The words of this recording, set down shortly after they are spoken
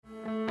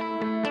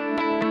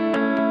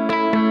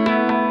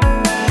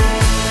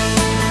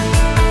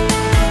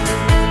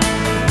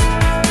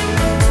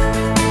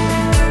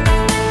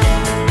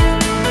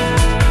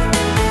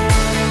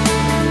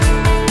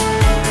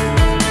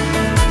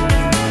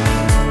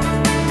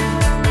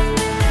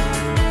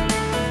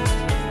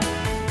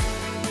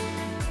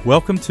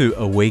Welcome to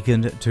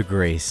Awakened to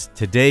Grace.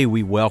 Today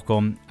we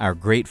welcome our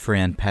great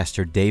friend,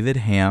 Pastor David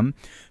Ham,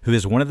 who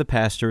is one of the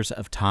pastors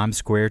of Times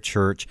Square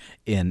Church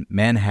in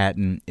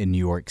Manhattan in New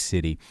York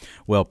City.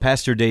 Well,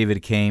 Pastor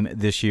David came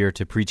this year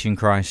to Preaching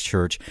Christ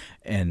Church,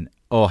 and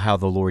oh, how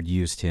the Lord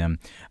used him.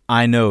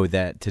 I know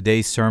that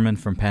today's sermon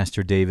from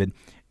Pastor David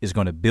is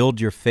going to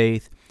build your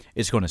faith,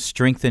 it's going to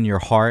strengthen your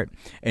heart,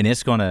 and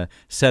it's going to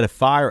set a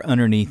fire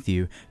underneath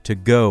you to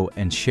go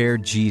and share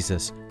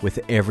Jesus with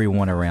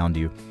everyone around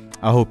you.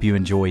 I hope you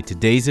enjoy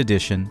today's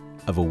edition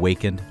of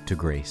Awakened to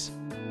Grace.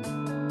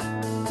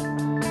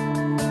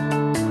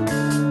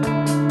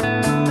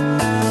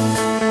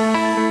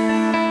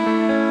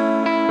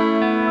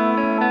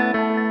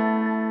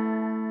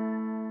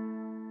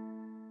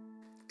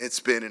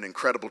 It's been an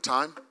incredible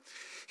time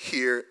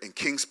here in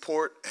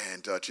Kingsport,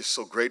 and just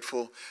so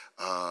grateful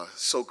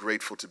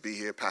to be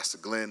here. Pastor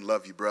Glenn,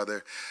 love you,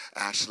 brother.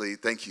 Ashley,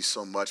 thank you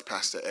so much.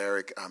 Pastor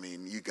Eric, I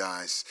mean, you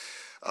guys,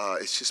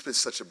 it's just been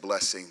such a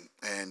blessing,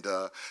 and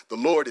the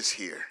Lord is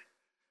here,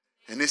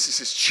 and this is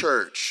His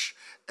church,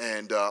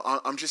 and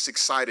I'm just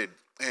excited.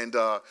 And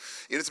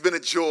it's been a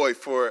joy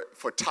for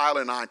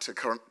Tyler and I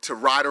to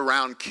ride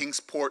around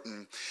Kingsport,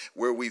 and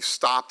where we've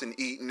stopped and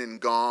eaten and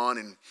gone,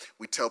 and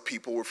we tell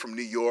people we're from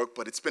New York,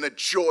 but it's been a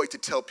joy to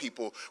tell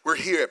people we're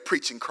here at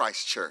Preaching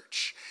Christ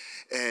Church.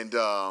 And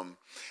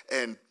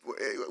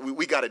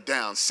we got it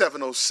down,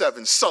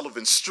 707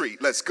 Sullivan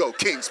Street. Let's go,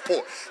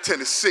 Kingsport,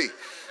 Tennessee.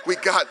 We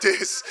got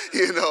this,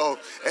 and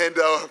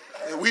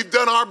we've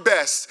done our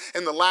best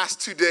in the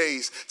last 2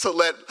 days to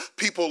let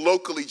people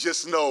locally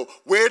just know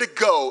where to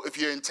go if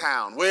you're in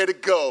town, where to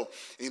go.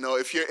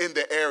 If you're in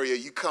the area,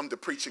 you come to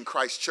Preaching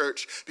Christ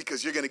Church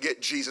because you're going to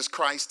get Jesus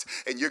Christ,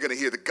 and you're going to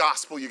hear the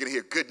gospel. You're going to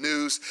hear good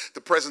news. The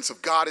presence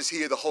of God is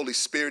here. The Holy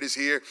Spirit is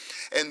here.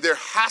 And there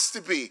has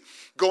to be,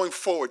 going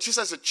forward, just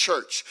as a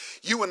church,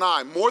 you and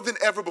I, more than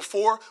ever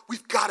before,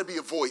 we've got to be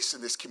a voice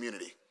in this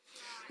community.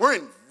 We're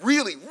in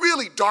really,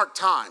 really dark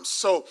times,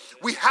 so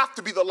we have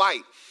to be the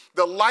light.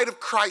 The light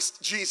of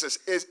Christ Jesus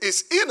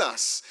is in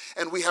us,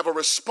 and we have a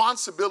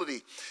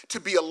responsibility to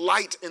be a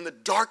light in the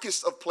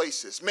darkest of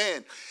places.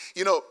 Man,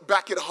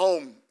 back at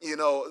home,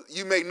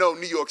 you may know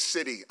New York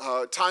City,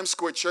 Times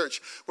Square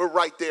Church, we're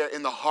right there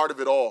in the heart of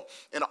it all.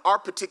 And our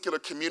particular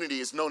community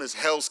is known as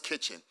Hell's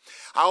Kitchen.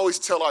 I always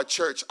tell our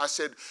church, I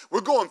said, we're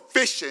going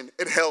fishing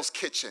at Hell's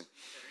Kitchen.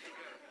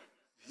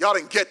 Y'all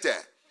didn't get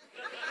that.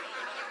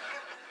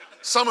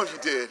 Some of you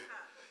did.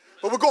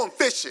 But we're going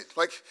fishing.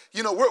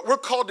 We're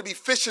called to be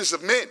fishers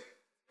of men.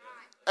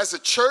 As a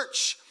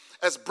church,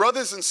 as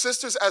brothers and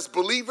sisters, as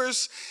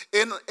believers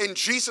in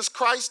Jesus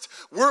Christ,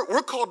 we're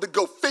called to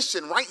go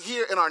fishing right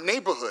here in our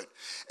neighborhood.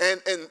 And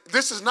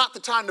this is not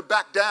the time to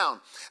back down.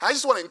 I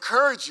just want to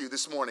encourage you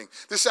this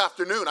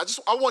afternoon.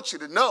 I want you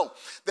to know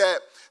that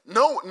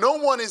no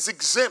one is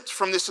exempt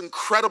from this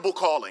incredible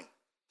calling.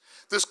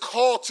 This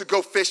call to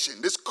go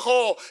fishing, this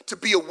call to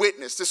be a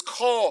witness, this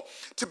call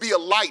to be a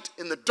light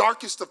in the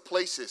darkest of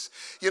places.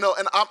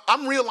 And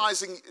I'm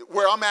realizing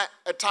where I'm at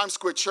Times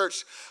Square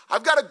Church,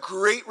 I've got a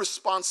great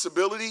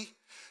responsibility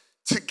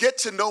to get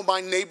to know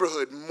my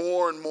neighborhood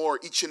more and more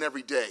each and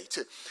every day,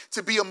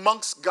 to be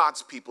amongst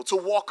God's people, to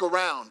walk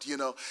around.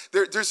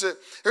 There's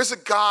a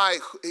guy,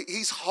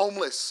 he's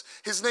homeless.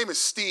 His name is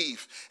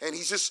Steve, and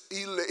he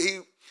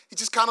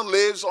just kind of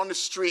lives on the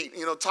street.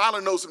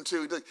 Tyler knows him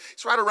too.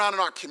 He's right around in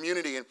our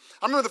community. And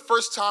I remember the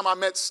first time I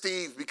met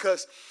Steve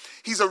because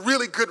he's a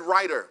really good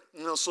writer.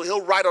 So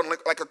he'll write on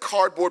like a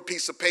cardboard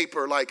piece of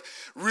paper, like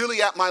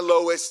really at my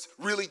lowest,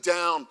 really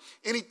down.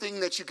 Anything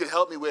that you could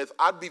help me with,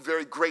 I'd be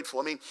very grateful.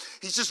 I mean,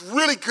 he's just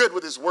really good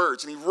with his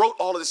words. And he wrote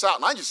all of this out.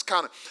 And I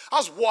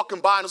was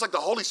walking by, and it was like the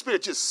Holy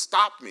Spirit just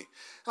stopped me.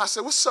 And I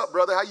said, "What's up,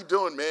 brother? How you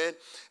doing, man?"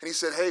 And he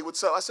said, "Hey,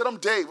 what's up?" I said, "I'm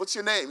Dave. What's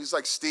your name?" He's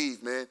like,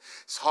 "Steve, man.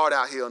 It's hard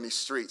out here on these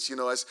streets.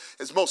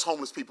 As most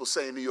homeless people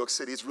say in New York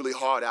City, it's really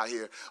hard out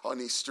here on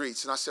these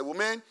streets." And I said, "Well,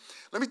 man,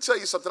 let me tell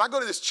you something. I go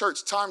to this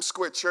church, Times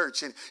Square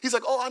Church." And he's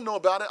like, "Oh, I know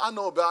about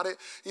it.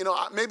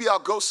 Maybe I'll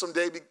go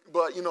someday,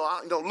 but,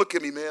 look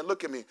at me, man.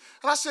 Look at me."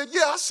 And I said,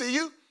 "Yeah, I see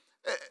you.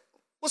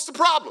 What's the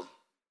problem?"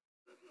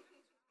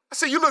 I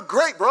said, "You look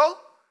great, bro."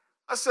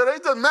 I said,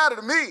 "It doesn't matter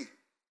to me.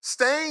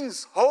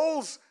 Stains,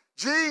 holes,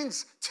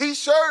 jeans,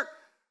 T-shirt."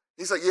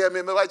 He's like, "Yeah,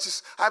 man, I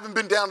haven't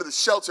been down to the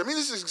shelter." I mean,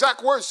 this is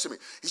exact words to me.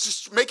 He's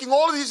just making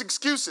all of these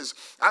excuses.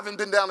 "I haven't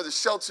been down to the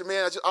shelter,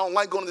 man. I don't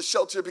like going to the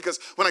shelter because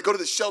when I go to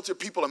the shelter,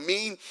 people are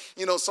mean.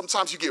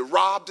 Sometimes you get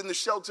robbed in the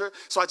shelter.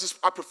 So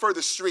I prefer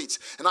the streets.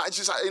 And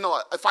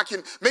if I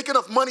can make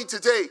enough money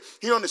today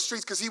here on the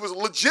streets," because he was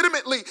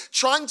legitimately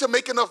trying to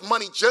make enough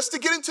money just to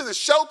get into the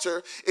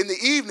shelter in the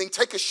evening,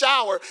 take a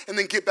shower, and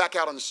then get back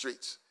out on the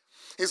streets.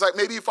 He's like,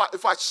 "Maybe if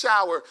I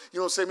shower,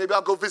 maybe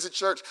I'll go visit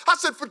church." I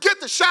said, "Forget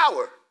the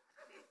shower."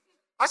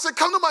 I said,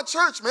 "Come to my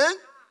church, man."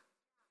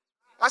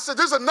 I said,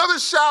 "There's another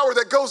shower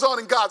that goes on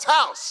in God's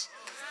house.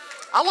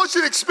 I want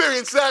you to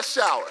experience that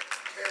shower."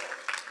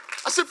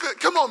 I said,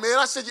 "Come on, man."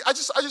 I said, I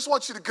just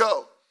want you to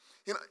go."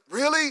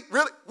 Really?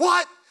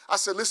 What? I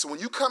said, "Listen,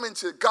 when you come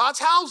into God's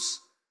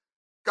house,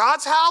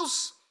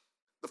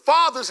 The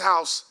Father's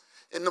house,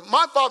 in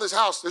my Father's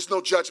house, there's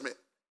no judgment.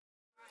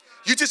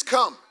 You just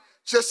come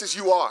just as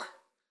you are.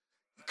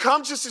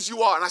 Come just as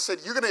you are. And I said,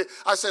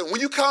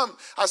 when you come,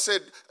 I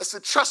said,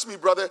 trust me,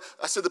 brother.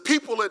 I said, the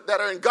people that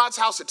are in God's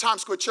house at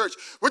Times Square Church,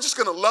 we're just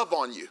going to love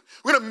on you.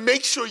 We're going to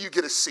make sure you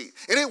get a seat.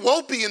 And it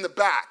won't be in the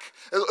back.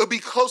 It'll be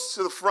close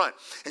to the front.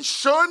 And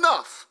sure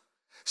enough,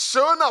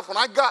 when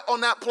I got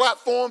on that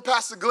platform,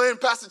 Pastor Glenn,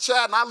 Pastor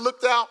Chad, and I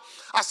looked out,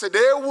 I said,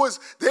 there was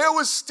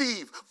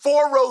Steve,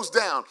 4 rows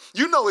down.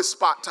 You know his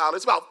spot, Tyler.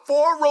 It's about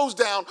 4 rows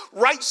down,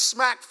 right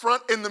smack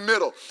front in the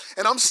middle.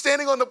 And I'm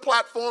standing on the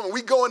platform, and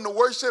we go into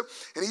worship,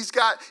 and he's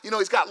got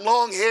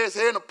long hair, his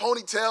hair in a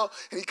ponytail,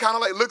 and he kind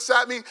of like looks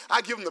at me.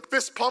 I give him the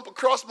fist pump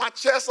across my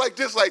chest like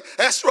this, like,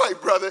 that's right,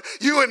 brother.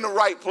 You in the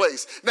right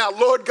place. Now,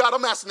 Lord God,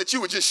 I'm asking that you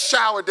would just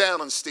shower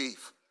down on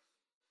Steve.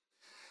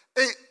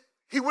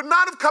 He would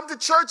not have come to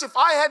church if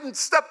I hadn't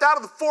stepped out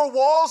of the 4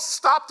 walls,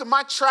 stopped in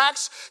my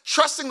tracks,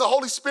 trusting the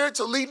Holy Spirit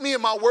to lead me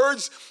in my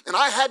words, and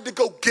I had to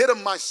go get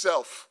him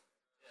myself.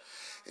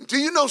 And do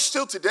you know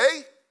still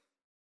today,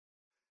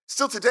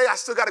 I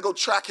still got to go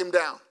track him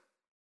down.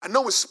 I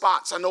know his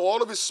spots. I know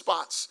all of his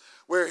spots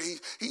where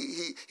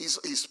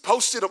he's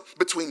posted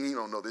between, you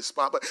don't know this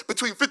spot, but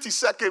between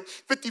 52nd,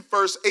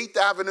 51st, 8th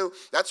Avenue.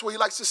 That's where he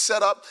likes to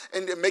set up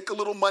and make a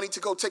little money to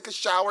go take a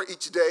shower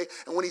each day.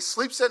 And when he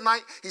sleeps at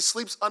night, he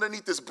sleeps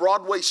underneath this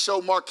Broadway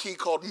show marquee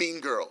called Mean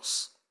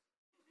Girls.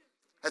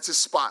 That's his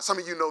spot. Some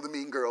of you know the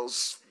Mean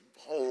Girls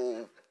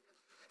whole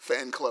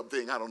fan club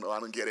thing. I don't know. I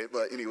don't get it.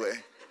 But anyway.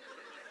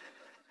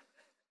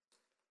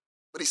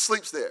 But he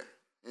sleeps there.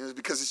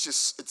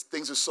 Because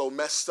things are so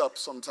messed up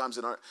sometimes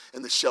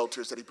in the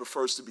shelters that he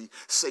prefers to be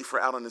safer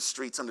out on the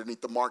streets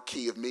underneath the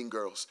marquee of Mean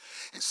Girls.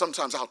 And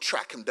sometimes I'll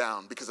track him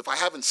down because if I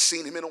haven't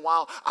seen him in a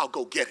while, I'll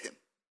go get him.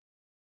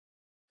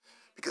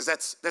 Because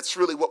that's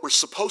really what we're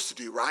supposed to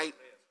do, right?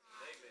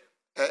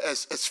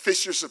 As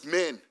fishers of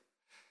men,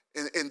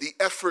 in the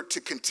effort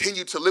to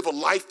continue to live a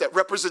life that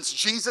represents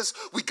Jesus,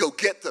 we go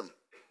get them.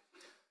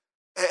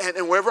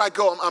 And wherever I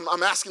go,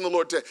 I'm asking the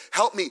Lord to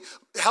help me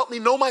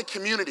know my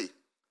community.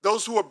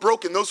 Those who are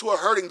broken, those who are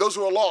hurting, those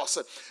who are lost.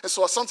 And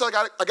so sometimes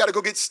I got to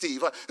go get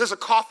Steve. There's a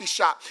coffee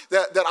shop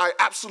that I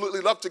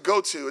absolutely love to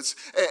go to.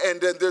 And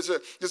then there's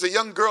a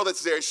young girl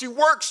that's there. She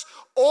works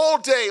all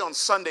day on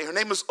Sunday. Her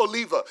name is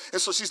Oliva.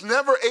 And so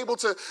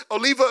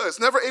Oliva is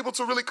never able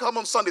to really come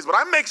on Sundays. But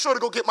I make sure to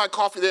go get my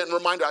coffee there and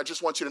remind her, I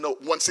just want you to know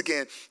once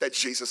again that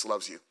Jesus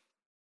loves you.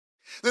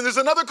 Then there's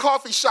another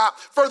coffee shop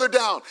further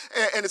down,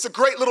 and it's a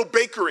great little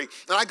bakery.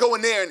 And I go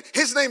in there, and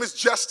his name is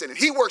Justin, and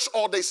he works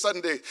all day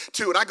Sunday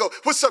too. And I go,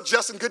 what's up,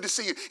 Justin? Good to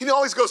see you. He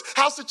always goes,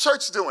 how's the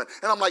church doing?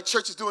 And I'm like,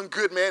 church is doing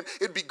good, man.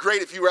 It'd be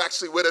great if you were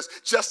actually with us.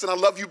 Justin, I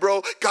love you,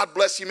 bro. God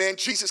bless you, man.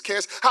 Jesus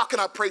cares. How can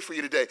I pray for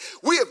you today?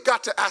 We have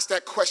got to ask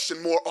that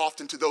question more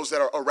often to those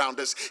that are around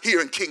us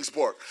here in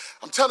Kingsport.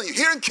 I'm telling you,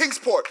 here in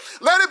Kingsport,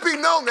 let it be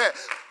known that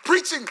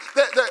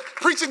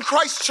preaching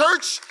Christ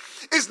Church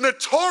is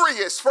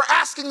notorious for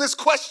asking this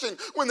question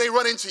when they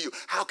run into you.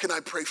 How can I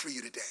pray for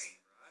you today?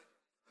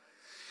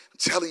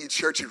 I'm telling you,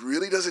 church, it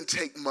really doesn't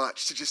take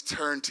much to just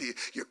turn to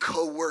your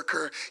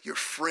coworker, your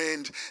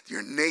friend,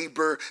 your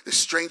neighbor, the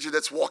stranger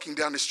that's walking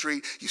down the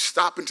street. You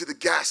stop into the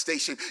gas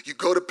station. You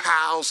go to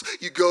Pal's.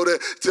 You go to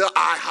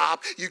IHOP.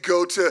 You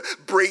go to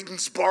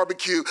Braden's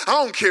Barbecue. I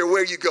don't care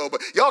where you go,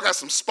 but y'all got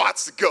some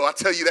spots to go. I'll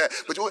tell you that.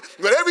 But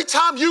every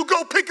time you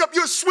go pick up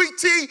your sweet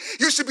tea,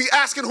 you should be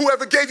asking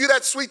whoever gave you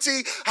that sweet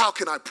tea, how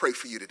can I pray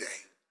for you today?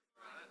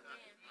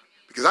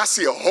 Because I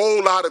see a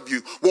whole lot of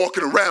you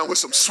walking around with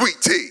some sweet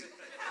tea.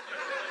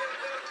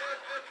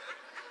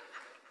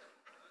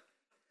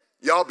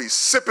 Y'all be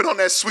sipping on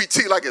that sweet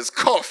tea like it's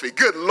coffee.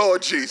 Good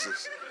Lord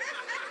Jesus.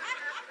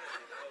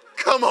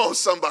 Come on,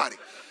 somebody.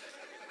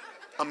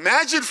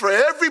 Imagine for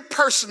every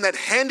person that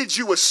handed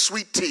you a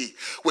sweet tea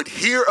would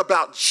hear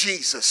about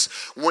Jesus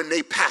when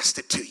they passed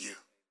it to you.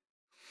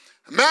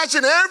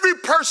 Imagine every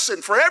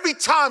person, for every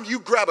time you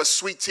grab a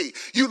sweet tea,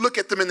 you look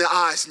at them in the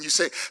eyes and you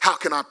say, how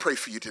can I pray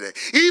for you today?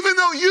 Even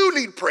though you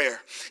need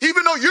prayer,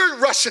 even though you're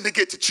rushing to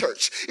get to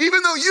church,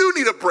 even though you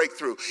need a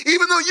breakthrough,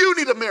 even though you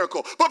need a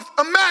miracle. But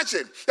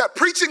imagine that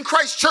preaching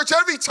Christ Church,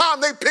 every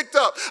time they picked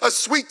up a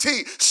sweet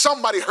tea,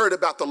 somebody heard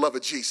about the love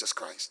of Jesus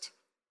Christ.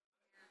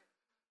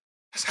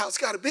 That's how it's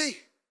got to be.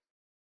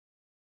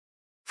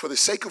 For the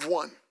sake of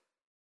one.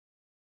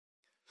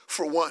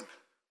 For one.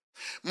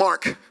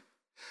 Mark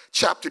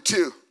chapter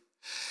 2.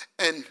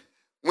 And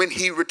when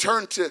he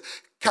returned to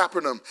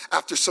Capernaum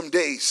after some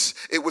days,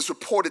 it was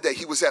reported that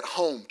he was at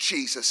home,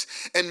 Jesus,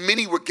 and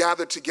many were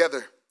gathered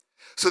together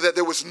so that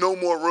there was no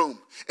more room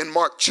in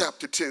Mark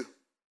chapter 2.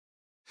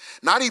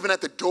 Not even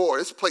at the door.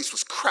 This place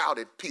was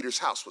crowded. Peter's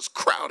house was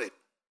crowded.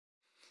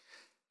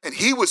 And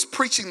he was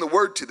preaching the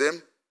word to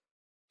them.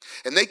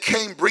 And they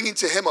came bringing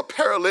to him a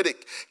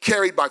paralytic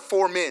carried by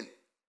 4 men.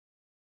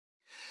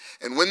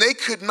 And when they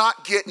could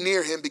not get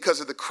near him because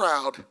of the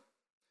crowd,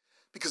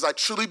 because I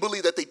truly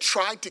believe that they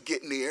tried to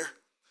get near,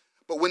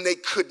 But when they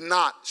could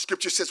not,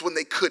 Scripture says when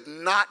they could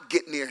not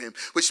get near him,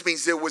 which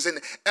means there was an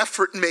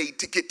effort made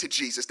to get to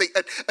Jesus. They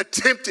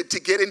attempted to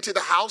get into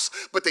the house,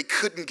 but they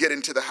couldn't get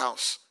into the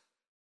house.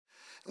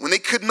 When they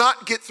could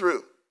not get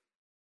through,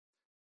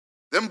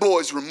 them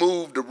boys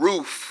removed the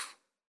roof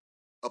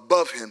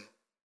above him.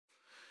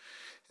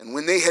 And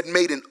when they had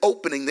made an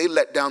opening, they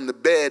let down the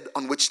bed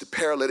on which the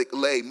paralytic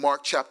lay.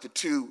 Mark chapter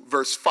 2,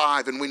 verse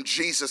 5. And when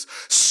Jesus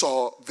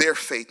saw their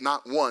faith,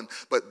 not one,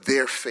 but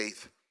their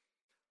faith,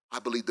 I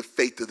believe the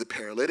faith of the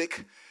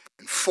paralytic,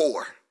 and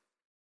four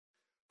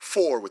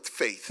with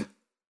faith.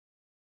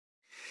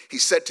 He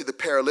said to the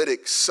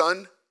paralytic,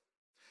 son,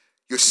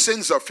 your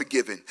sins are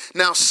forgiven.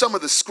 Now, some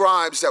of the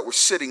scribes that were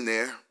sitting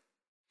there,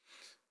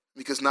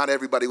 because not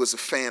everybody was a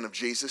fan of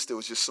Jesus, there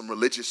was just some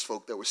religious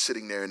folk that were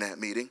sitting there in that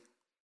meeting,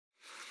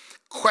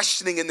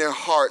 questioning in their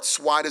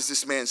hearts, why does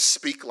this man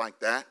speak like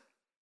that?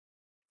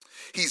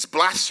 He's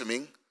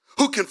blaspheming.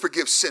 Who can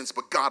forgive sins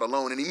but God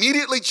alone? And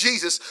immediately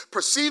Jesus,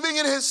 perceiving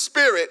in his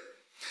spirit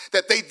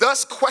that they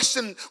thus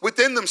questioned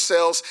within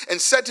themselves,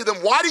 and said to them,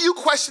 why do you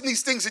question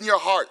these things in your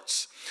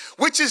hearts?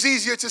 Which is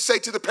easier to say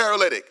to the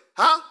paralytic,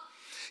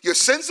 your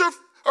sins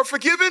are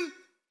forgiven?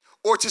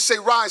 Or to say,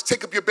 rise,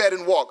 take up your bed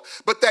and walk.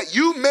 But that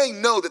you may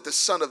know that the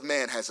Son of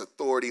Man has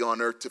authority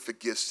on earth to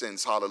forgive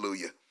sins.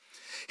 Hallelujah.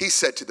 He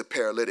said to the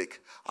paralytic,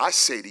 I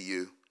say to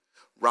you,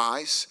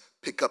 rise,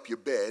 pick up your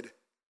bed,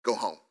 go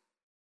home.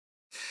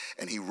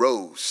 And he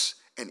rose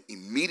and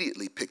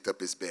immediately picked up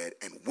his bed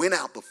and went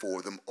out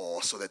before them all,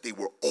 so that they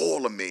were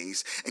all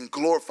amazed and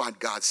glorified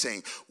God,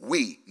 saying,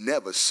 we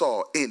never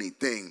saw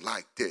anything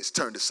like this.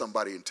 Turn to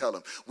somebody and tell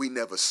them, we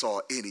never saw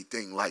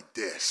anything like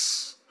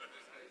this.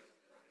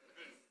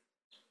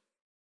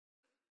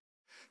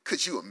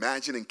 Could you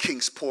imagine in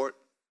Kingsport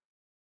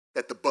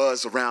that the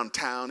buzz around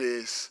town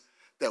is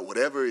that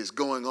whatever is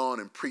going on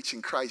in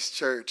Preaching Christ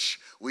Church,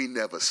 we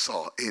never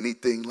saw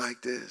anything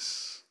like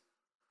this?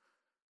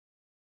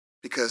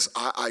 Because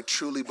I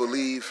truly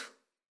believe,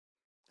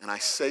 and I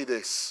say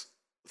this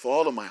with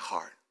all of my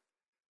heart,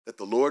 that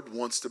the Lord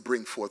wants to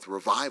bring forth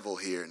revival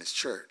here in his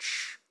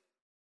church.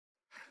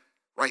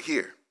 Right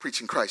here,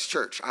 Preaching Christ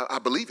Church. I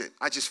believe it.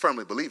 I just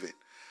firmly believe it.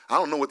 I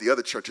don't know what the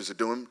other churches are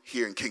doing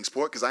here in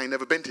Kingsport, because I ain't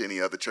never been to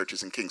any other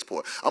churches in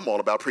Kingsport. I'm all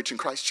about Preaching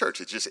Christ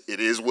Church. It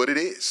is what it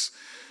is.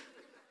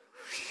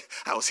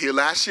 I was here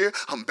last year.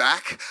 I'm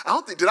back.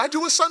 Did I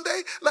do a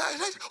Sunday last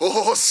night?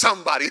 Oh,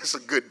 somebody, it's a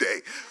good day.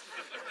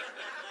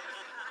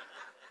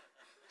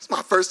 It's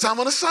my first time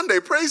on a Sunday.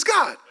 Praise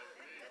God.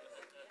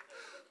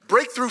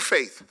 Breakthrough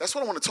faith. That's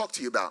what I want to talk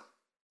to you about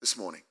this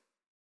morning.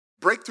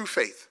 Breakthrough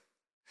faith.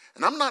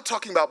 And I'm not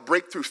talking about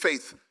breakthrough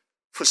faith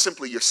for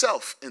simply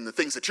yourself in the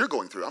things that you're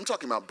going through. I'm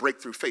talking about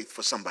breakthrough faith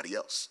for somebody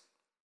else.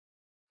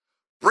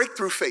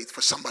 Breakthrough faith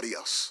for somebody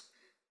else.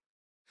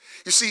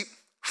 You see,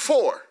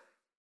 four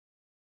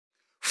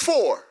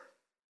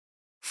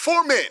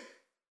men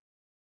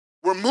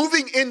were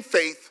moving in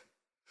faith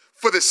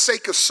for the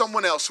sake of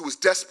someone else who was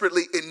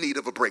desperately in need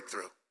of a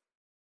breakthrough.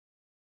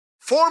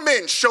 4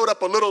 men showed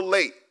up a little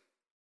late.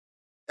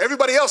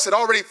 Everybody else had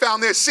already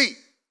found their seat.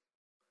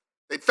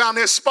 They'd found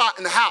their spot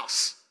in the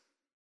house.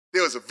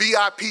 There was a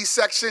VIP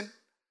section.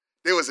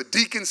 There was a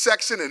deacon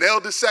section, an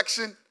elder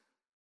section.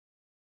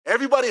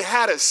 Everybody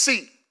had a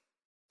seat.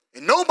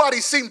 And nobody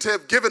seemed to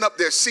have given up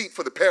their seat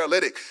for the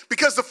paralytic,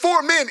 because the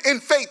 4 men in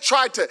faith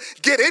tried to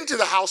get into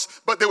the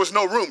house, but there was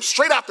no room.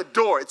 Straight out the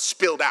door, it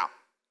spilled out.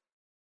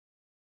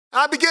 And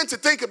I began to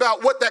think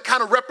about what that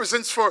kind of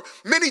represents for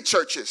many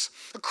churches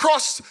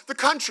across the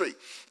country.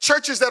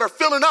 Churches that are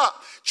filling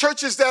up,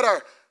 churches that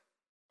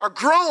are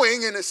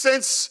growing in a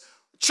sense,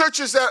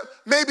 churches that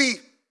maybe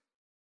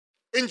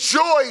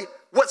enjoy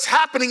what's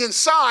happening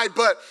inside,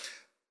 but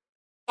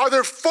are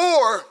there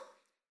 4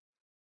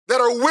 that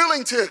are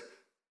willing to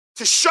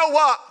show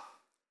up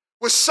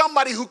with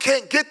somebody who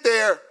can't get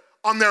there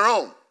on their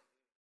own?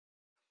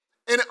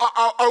 And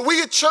are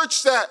we a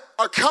church that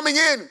are coming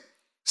in,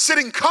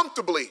 sitting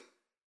comfortably,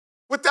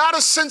 without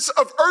a sense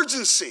of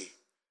urgency,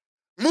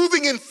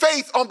 moving in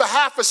faith on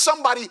behalf of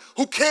somebody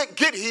who can't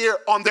get here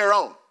on their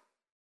own?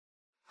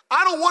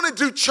 I don't want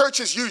to do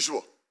church as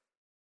usual.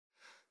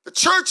 The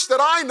church that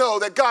I know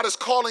that God is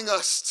calling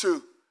us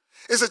to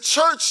is a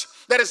church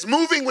that is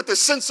moving with a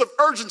sense of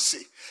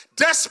urgency,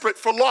 desperate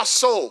for lost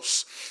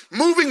souls,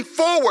 moving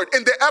forward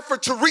in the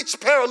effort to reach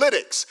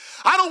paralytics.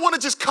 I don't want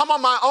to just come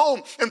on my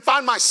own and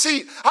find my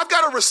seat. I've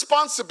got a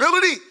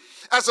responsibility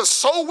as a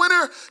soul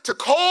winner to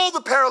call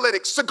the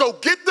paralytics, to go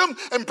get them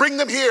and bring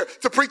them here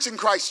to Preaching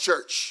Christ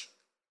Church.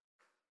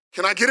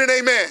 Can I get an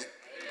amen? Amen.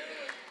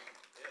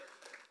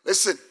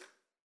 Listen,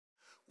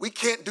 we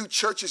can't do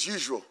church as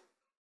usual.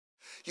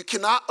 You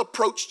cannot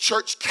approach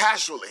church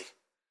casually.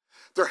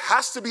 there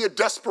has to be a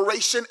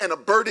desperation and a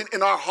burden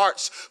in our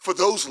hearts for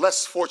those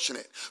less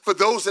fortunate, for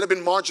those that have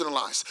been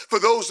marginalized, for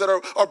those that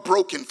are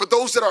broken, for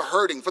those that are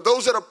hurting, for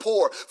those that are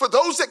poor, for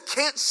those that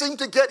can't seem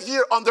to get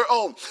here on their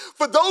own,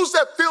 for those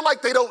that feel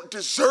like they don't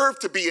deserve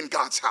to be in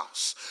God's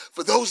house,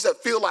 for those that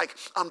feel like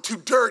I'm too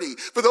dirty,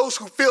 for those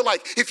who feel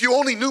like if you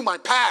only knew my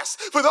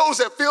past, for those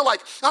that feel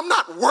like I'm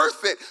not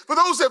worth it, for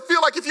those that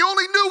feel like if you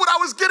only knew what I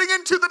was getting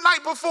into the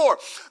night before.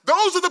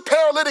 Those are the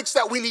paralytics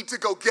that we need to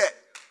go get.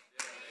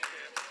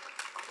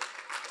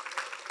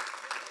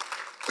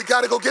 We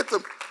got to go get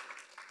them.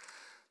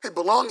 They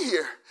belong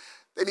here.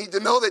 They need to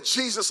know that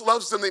Jesus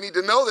loves them. They need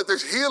to know that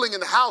there's healing in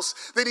the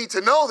house. They need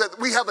to know that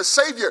we have a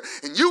Savior.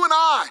 And you and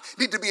I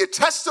need to be a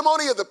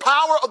testimony of the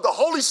power of the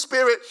Holy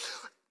Spirit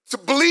to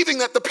believing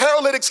that the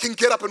paralytics can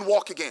get up and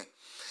walk again.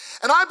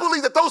 And I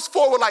believe that those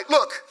four were like,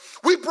 look,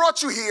 we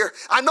brought you here.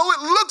 I know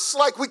it looks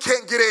like we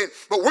can't get in,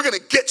 but we're going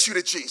to get you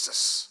to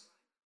Jesus.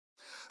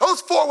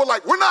 Those four were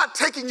like, we're not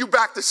taking you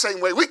back the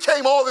same way. We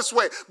came all this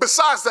way.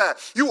 Besides that,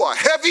 you are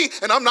heavy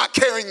and I'm not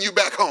carrying you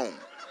back home.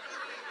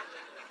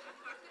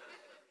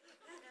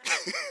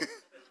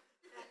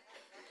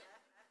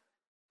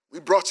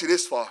 We brought you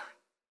this far.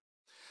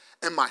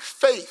 And my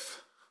faith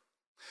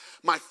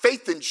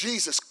in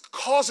Jesus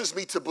causes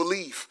me to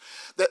believe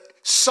that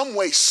some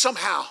way,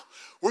 somehow,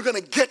 we're going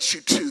to get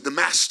you to the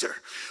Master.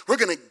 We're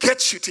going to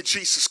get you to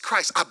Jesus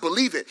Christ. I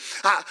believe it.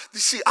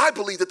 I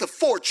believe that the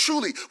four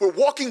truly were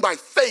walking by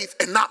faith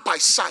and not by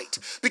sight.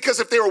 Because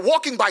if they were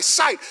walking by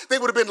sight, they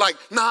would have been like,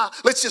 nah,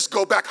 let's just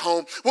go back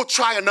home. We'll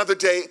try another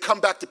day and come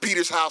back to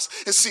Peter's house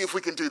and see if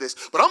we can do this.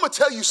 But I'm going to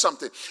tell you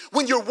something.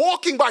 When you're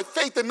walking by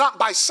faith and not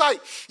by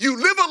sight,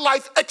 you live a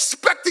life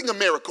expecting a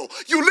miracle.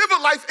 You live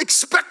a life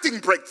expecting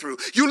breakthrough.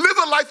 You live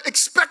a life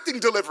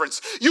expecting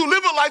deliverance. You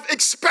live a life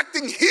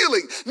expecting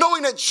healing,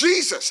 knowing that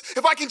Jesus,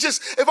 if I can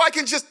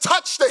just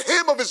touch the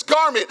hem of his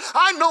garment,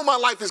 I know my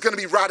life is going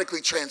to be radically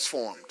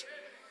transformed.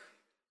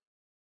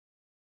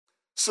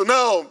 So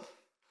no,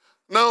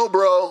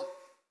 bro,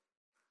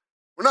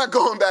 we're not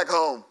going back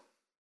home.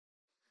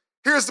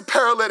 Here's the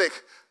paralytic.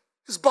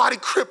 His body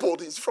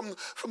crippled. He's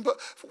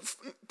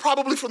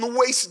probably from the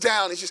waist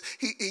down.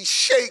 He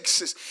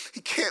shakes.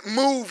 He can't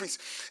move.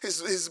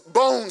 His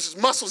bones,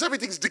 his muscles,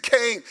 everything's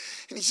decaying,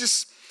 and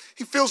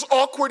he feels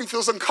awkward. He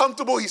feels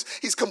uncomfortable.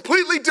 He's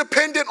completely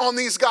dependent on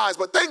these guys.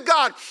 But thank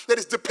God that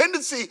his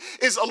dependency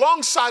is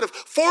alongside of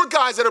four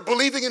guys that are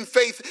believing in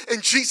faith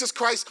in Jesus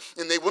Christ,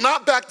 and they will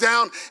not back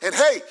down. And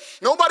hey,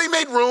 nobody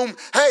made room.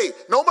 Hey,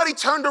 nobody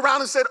turned around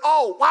and said,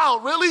 oh,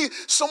 wow, really?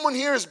 Someone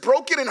here is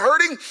broken and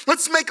hurting?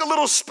 Let's make a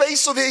little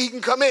space so that he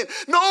can come in.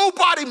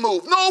 Nobody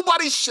moved.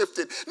 Nobody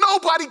shifted.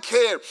 Nobody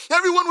cared.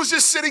 Everyone was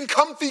just sitting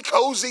comfy,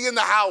 cozy in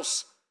the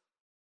house.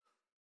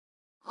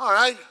 All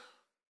right,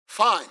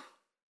 fine.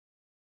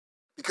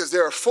 Because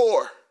there are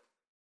four.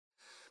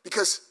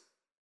 Because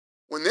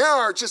when there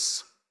are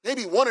just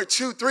maybe 1 or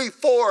 2, 3,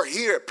 4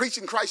 here at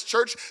Preaching Christ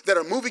Church that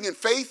are moving in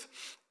faith,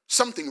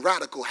 something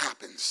radical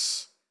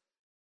happens.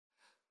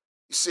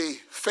 You see,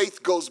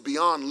 faith goes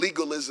beyond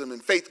legalism,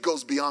 and faith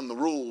goes beyond the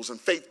rules,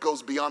 and faith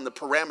goes beyond the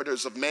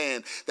parameters of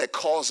man that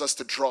cause us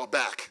to draw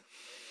back.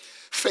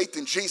 Faith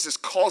in Jesus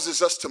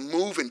causes us to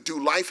move and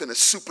do life in a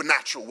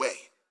supernatural way.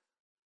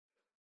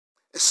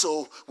 And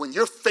so when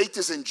your faith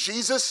is in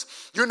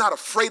Jesus, you're not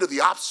afraid of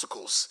the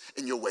obstacles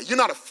in your way. You're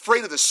not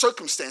afraid of the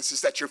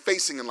circumstances that you're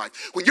facing in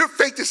life. When your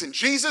faith is in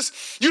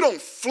Jesus, you don't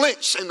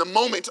flinch in the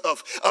moment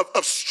of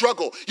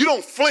struggle. You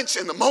don't flinch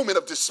in the moment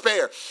of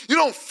despair. You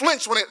don't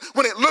flinch when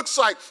it looks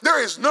like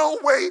there is no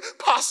way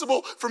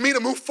possible for me to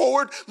move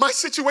forward. My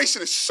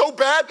situation is so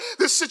bad.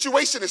 This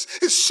situation is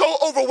so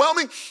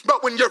overwhelming.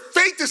 But when your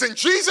faith is in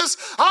Jesus,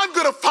 I'm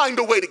going to find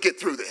a way to get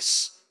through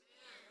this.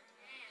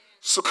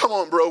 So come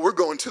on, bro, we're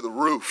going to the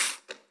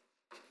roof.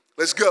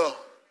 Let's go.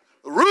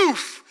 The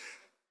roof.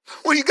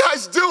 What are you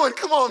guys doing?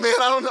 Come on, man.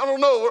 I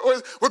don't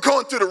know. We're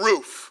going through the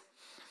roof.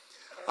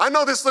 I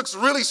know this looks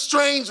really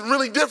strange and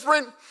really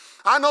different.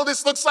 I know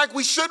this looks like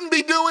we shouldn't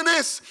be doing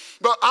this,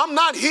 but I'm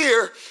not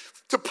here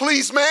to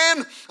please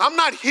man. I'm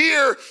not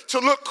here to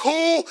look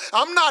cool.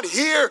 I'm not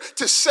here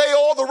to say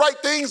all the right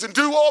things and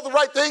do all the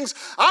right things.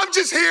 I'm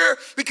just here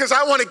because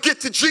I want to get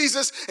to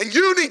Jesus, and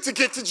you need to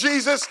get to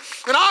Jesus,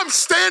 and I'm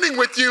standing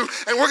with you,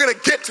 and we're going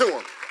to get to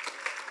him.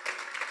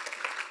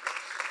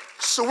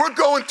 So we're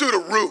going through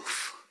the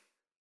roof.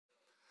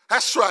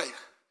 That's right.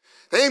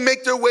 They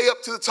make their way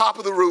up to the top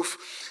of the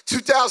roof.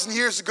 2,000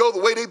 years ago,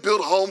 the way they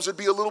built homes would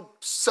be a little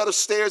set of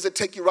stairs that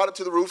take you right up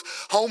to the roof.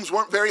 Homes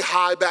weren't very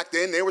high back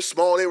then. They were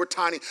small, they were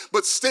tiny.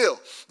 But still,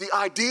 the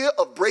idea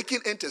of breaking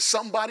into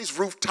somebody's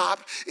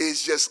rooftop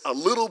is just a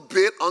little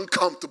bit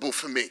uncomfortable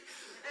for me.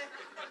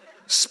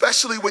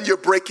 Especially when you're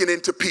breaking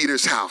into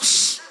Peter's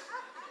house.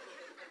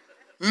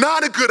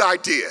 Not a good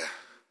idea.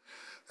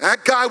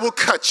 That guy will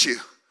cut you.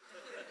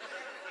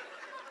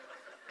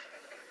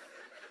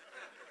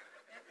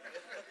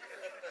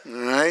 All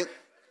right?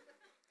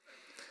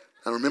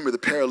 Now remember, the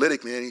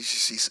paralytic, man,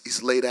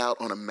 he's laid out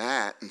on a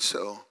mat, and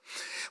so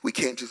we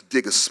can't just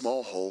dig a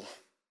small hole.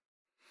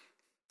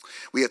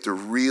 We have to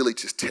really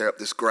just tear up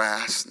this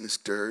grass and this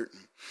dirt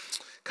and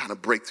kind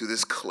of break through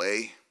this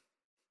clay.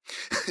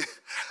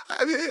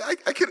 I mean,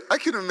 I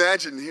can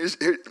imagine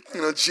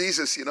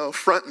Jesus,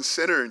 front and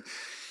center, and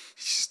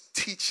he's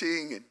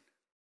teaching and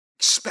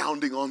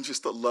expounding on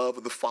just the love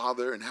of the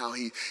Father and how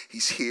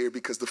he's here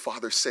because the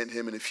Father sent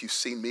him. And if you've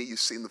seen me, you've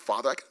seen the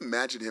Father. I can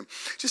imagine him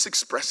just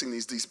expressing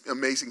these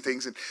amazing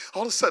things. And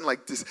all of a sudden,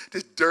 like this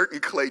dirt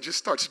and clay just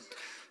starts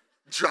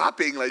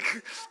dropping. Like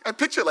I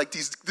picture like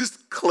this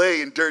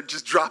clay and dirt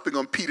just dropping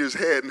on Peter's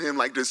head and him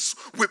like just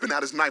whipping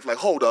out his knife like,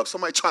 hold up,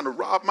 somebody trying to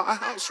rob my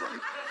house right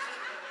now.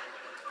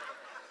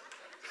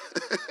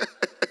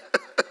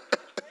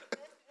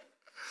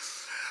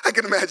 I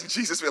can imagine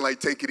Jesus being like,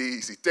 take it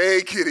easy,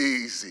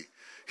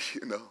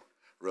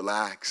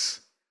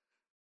 relax.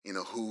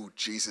 Who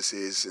Jesus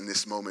is in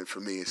this moment for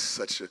me is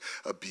such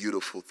a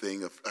beautiful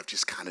thing of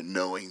just kind of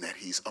knowing that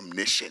he's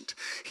omniscient.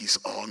 He's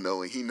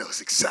all-knowing. He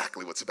knows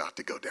exactly what's about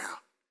to go down.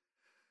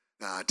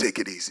 Nah, take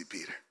it easy,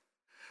 Peter.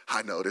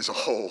 I know there's a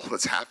hole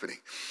that's happening.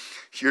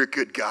 You're a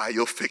good guy.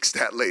 You'll fix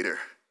that later.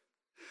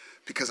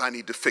 Because I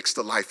need to fix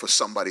the life of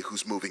somebody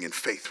who's moving in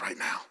faith right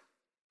now.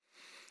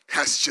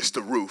 That's just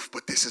a roof,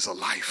 but this is a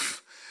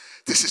life.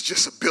 This is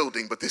just a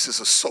building, but this is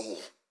a soul.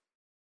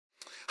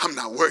 I'm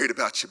not worried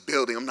about your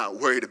building. I'm not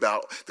worried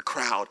about the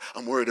crowd.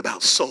 I'm worried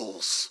about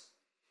souls.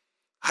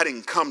 I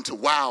didn't come to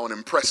wow and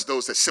impress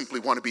those that simply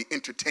want to be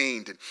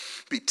entertained and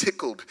be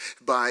tickled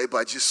by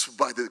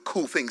the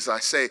cool things I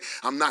say.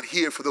 I'm not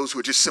here for those who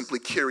are just simply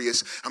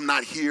curious. I'm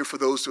not here for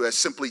those who are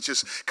simply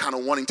just kind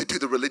of wanting to do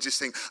the religious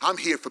thing. I'm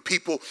here for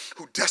people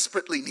who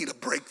desperately need a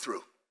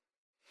breakthrough.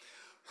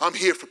 I'm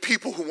here for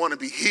people who want to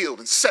be healed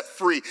and set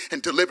free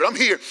and delivered. I'm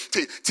here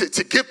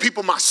to give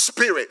people my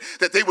spirit,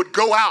 that they would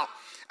go out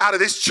of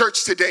this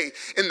church today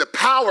in the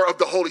power of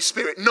the Holy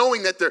Spirit,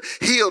 knowing that they're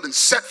healed and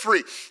set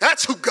free.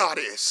 That's who God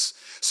is.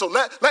 So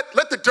let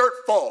the dirt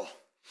fall.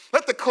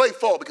 Let the clay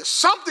fall, because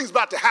something's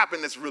about to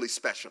happen that's really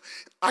special.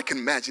 I can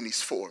imagine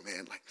these four,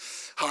 man. Like,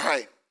 all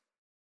right,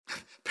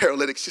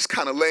 paralytics just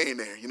kind of laying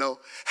there,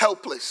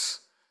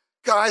 helpless.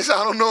 Guys,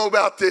 I don't know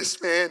about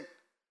this, man.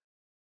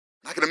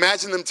 I can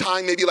imagine them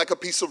tying maybe like a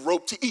piece of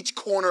rope to each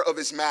corner of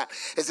his mat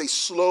as they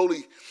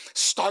slowly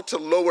start to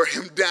lower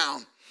him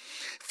down.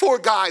 Four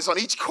guys on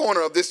each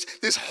corner of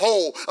this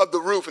hole of the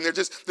roof, and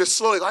they're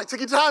slowly like,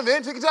 take your time,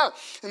 man, take your time.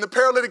 And the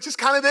paralytic just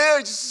kind of there,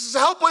 just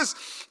helpless.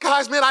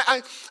 Guys, man,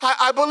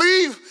 I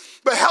believe,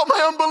 but help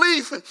my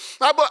unbelief. And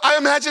I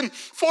imagine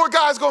four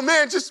guys go,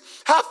 man, just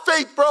have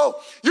faith, bro.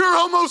 You're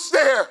almost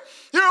there.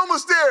 You're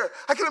almost there.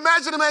 I can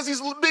imagine him as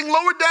he's being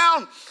lowered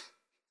down.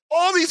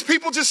 All these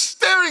people just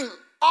staring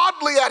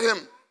oddly at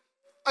him.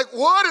 Like,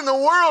 what in the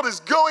world is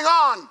going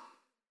on?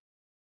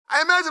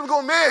 I imagine him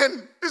going,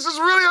 man, this is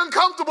really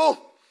uncomfortable.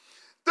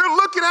 They're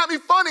looking at me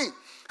funny.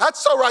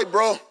 That's all right,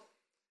 bro.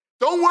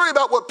 Don't worry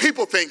about what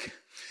people think.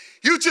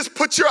 You just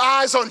put your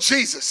eyes on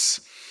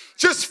Jesus.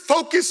 Just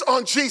focus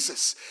on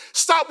Jesus.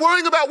 Stop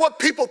worrying about what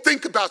people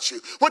think about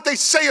you, what they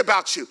say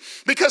about you,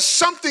 because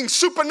something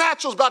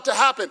supernatural is about to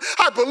happen.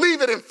 I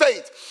believe it in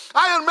faith.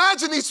 I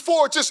imagine these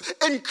four just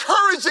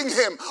encouraging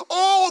him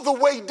all the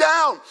way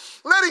down,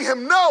 letting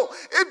him know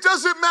it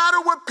doesn't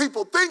matter what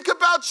people think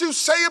about you,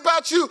 say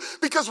about you,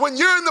 because when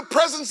you're in the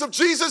presence of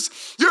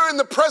Jesus, you're in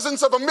the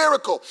presence of a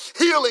miracle,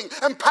 healing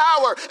and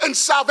power and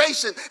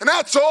salvation. And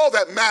that's all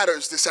that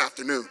matters this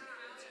afternoon.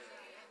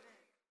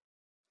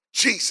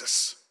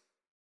 Jesus.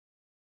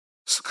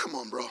 So come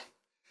on, bro.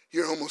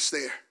 You're almost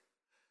there.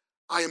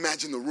 I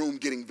imagine the room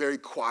getting very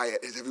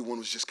quiet as everyone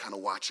was just kind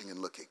of watching and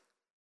looking.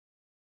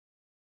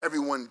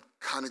 Everyone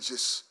kind of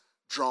just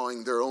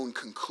drawing their own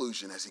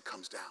conclusion as he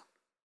comes down.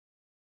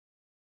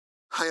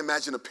 I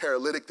imagine a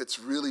paralytic that's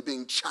really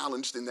being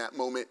challenged in that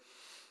moment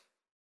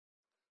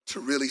to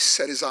really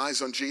set his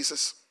eyes on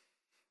Jesus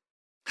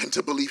and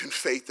to believe in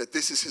faith that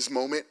this is his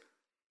moment,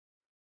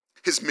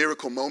 his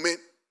miracle moment.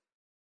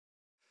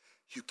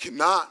 You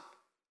cannot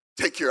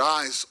take your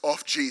eyes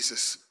off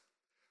Jesus.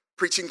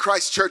 Preaching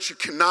Christ Church, you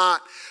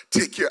cannot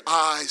take your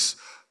eyes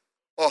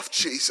off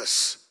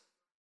Jesus.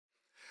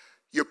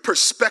 Your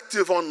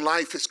perspective on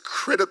life is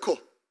critical.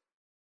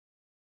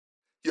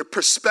 Your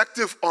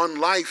perspective on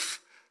life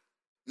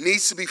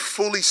needs to be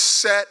fully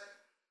set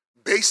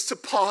based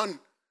upon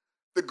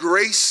the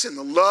grace and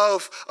the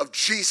love of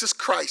Jesus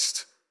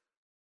Christ.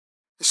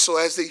 And so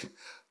as they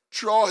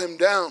draw him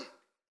down,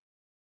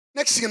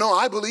 next thing you know,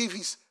 I believe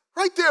he's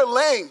right there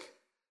laying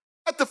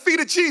at the feet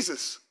of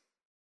Jesus.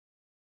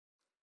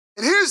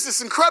 And here's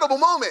this incredible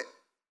moment.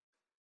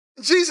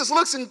 Jesus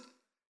looks and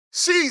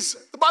sees,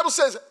 the Bible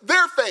says,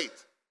 their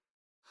faith.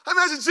 I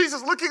imagine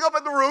Jesus looking up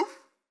at the roof,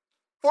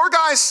 four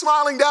guys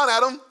smiling down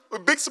at him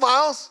with big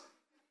smiles,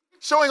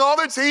 showing all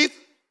their teeth,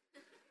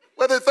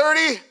 whether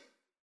 30,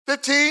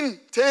 15,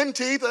 10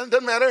 teeth, it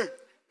doesn't matter.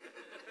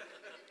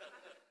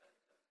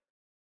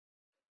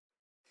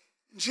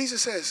 And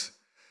Jesus says,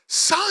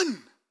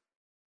 son.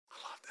 I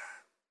love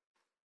that.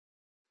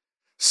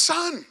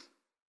 Son.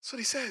 That's what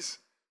he says.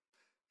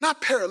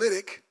 Not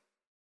paralytic.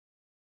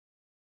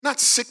 Not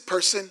sick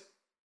person.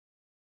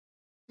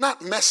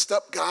 not messed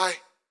up guy,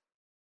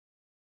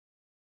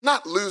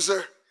 not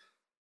loser,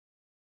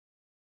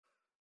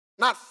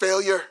 not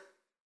failure.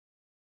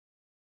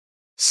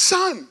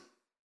 Son.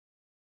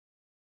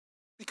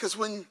 Because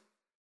when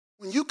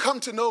you come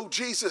to know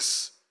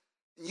Jesus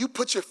and you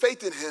put your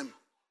faith in him,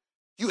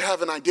 you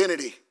have an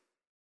identity.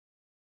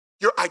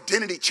 Your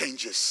identity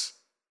changes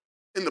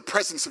in the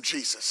presence of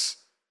Jesus.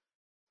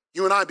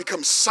 You and I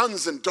become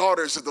sons and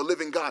daughters of the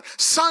living God.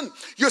 Son,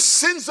 your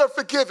sins are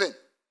forgiven.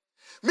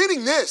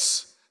 Meaning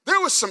this, there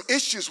were some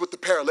issues with the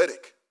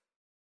paralytic.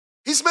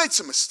 He's made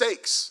some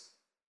mistakes.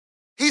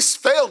 He's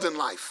failed in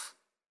life.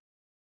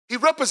 He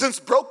represents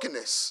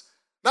brokenness,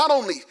 not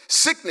only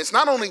sickness,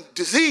 not only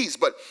disease,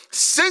 but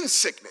sin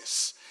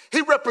sickness.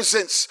 He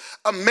represents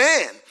a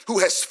man who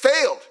has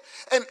failed.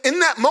 And in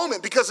that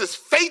moment, because his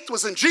faith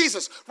was in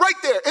Jesus, right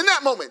there, in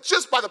that moment,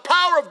 just by the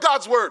power of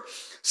God's word,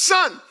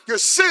 son, your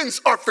sins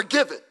are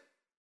forgiven.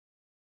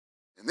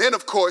 And then,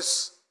 of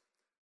course,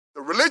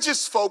 the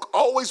religious folk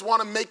always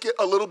want to make it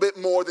a little bit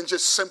more than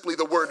just simply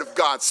the word of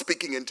God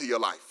speaking into your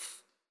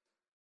life.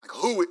 Like,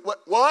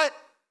 what?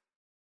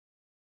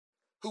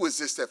 Who is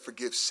this that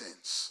forgives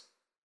sins?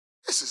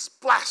 This is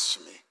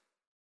blasphemy.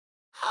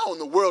 How in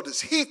the world does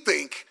he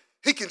think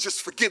he can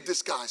just forgive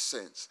this guy's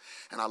sins?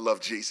 And I love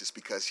Jesus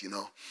because,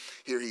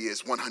 here he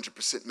is,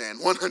 100% man,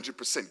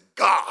 100%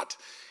 God.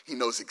 He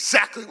knows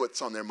exactly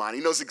what's on their mind.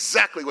 He knows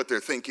exactly what they're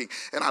thinking.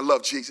 And I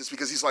love Jesus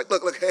because he's like,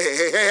 look,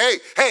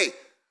 hey.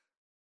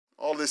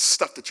 All this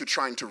stuff that you're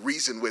trying to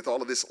reason with,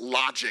 all of this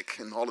logic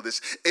and all of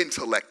this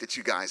intellect that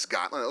you guys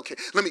got. Okay,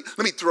 let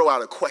me throw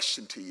out a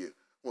question to you.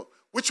 Well,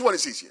 which one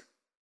is easier?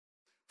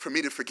 For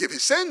me to forgive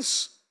his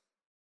sins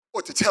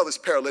or to tell this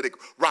paralytic,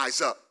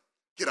 rise up,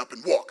 get up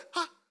and walk?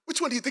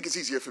 Which one do you think is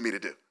easier for me to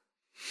do?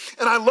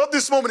 And I love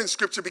this moment in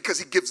Scripture because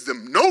he gives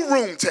them no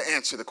room to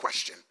answer the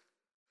question.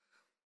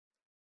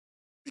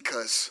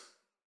 Because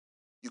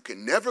you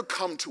can never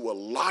come to a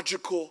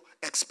logical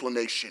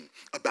explanation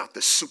about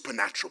the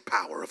supernatural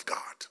power of God.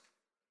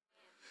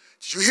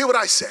 Did you hear what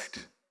I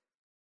said?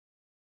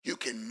 You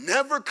can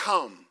never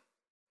come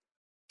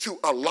to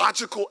a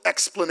logical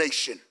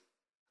explanation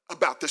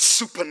about the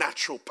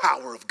supernatural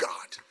power of God.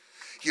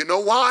 You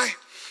know why?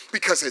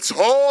 Because it's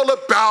all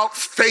about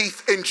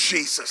faith in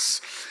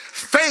Jesus.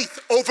 Faith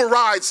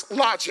overrides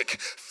logic.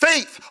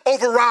 Faith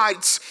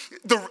overrides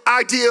the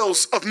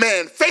ideals of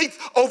man. Faith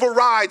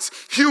overrides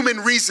human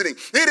reasoning.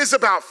 It is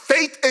about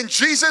faith in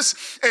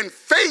Jesus, and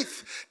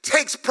faith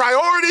takes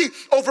priority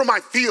over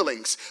my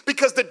feelings.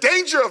 Because the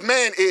danger of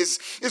man is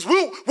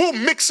we'll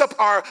mix up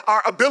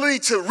our ability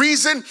to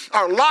reason,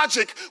 our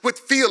logic with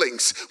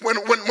feelings.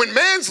 When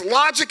man's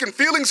logic and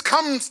feelings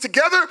comes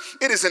together,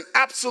 it is an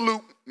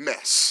absolute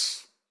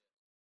mess.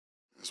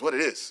 That's what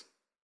it is.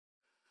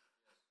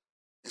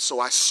 And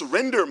so I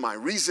surrender my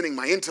reasoning,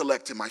 my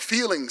intellect, and my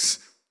feelings,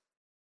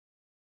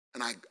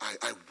 and I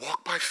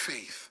walk by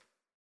faith.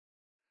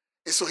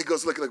 And so he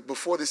goes, look,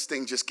 before this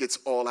thing just gets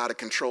all out of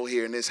control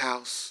here in this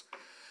house,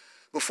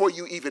 before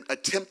you even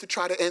attempt to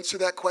try to answer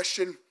that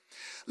question,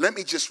 let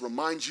me just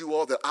remind you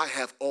all that I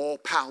have all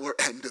power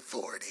and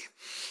authority.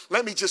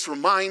 Let me just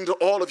remind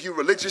all of you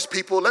religious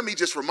people. Let me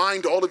just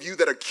remind all of you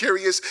that are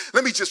curious.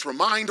 Let me just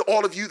remind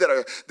all of you that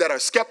are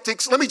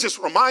skeptics. Let me just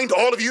remind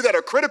all of you that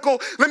are critical.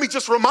 Let me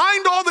just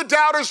remind all the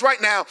doubters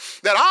right now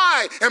that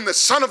I am the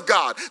Son of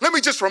God. Let me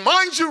just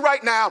remind you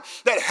right now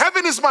that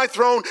heaven is my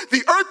throne,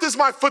 the earth is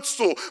my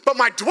footstool, but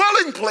my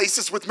dwelling place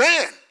is with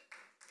man.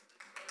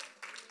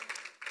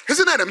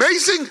 Isn't that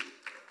amazing?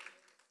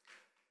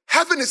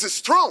 Heaven is his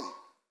throne.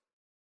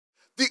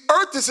 The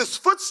earth is his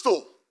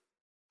footstool.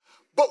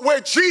 But where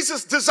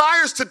Jesus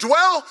desires to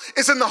dwell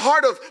is in the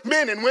heart of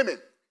men and women.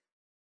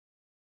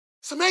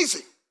 It's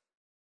amazing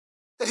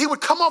that he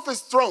would come off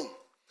his throne,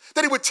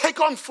 that he would take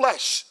on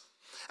flesh,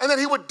 and that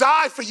he would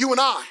die for you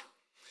and I,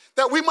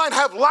 that we might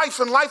have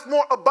life and life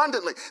more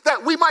abundantly,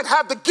 that we might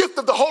have the gift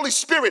of the Holy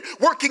Spirit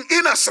working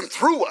in us and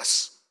through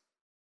us.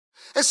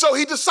 And so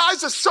he decides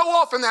to show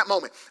off in that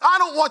moment. I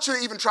don't want you to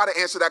even try to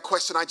answer that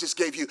question I just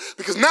gave you,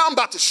 because now I'm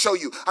about to show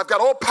you. I've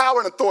got all power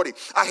and authority.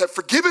 I have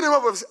forgiven him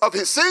of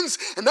his sins,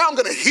 and now I'm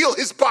going to heal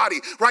his body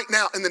right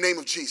now in the name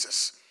of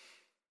Jesus.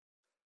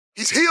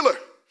 He's healer.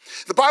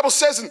 The Bible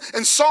says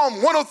in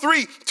Psalm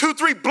 103,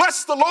 2-3,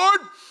 bless the Lord,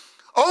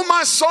 O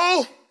my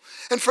soul,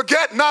 and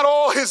forget not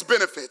all his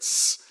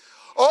benefits.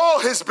 All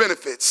his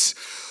benefits.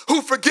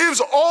 Who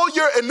forgives all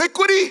your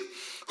iniquity,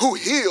 who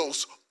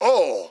heals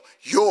all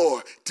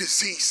your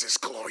diseases.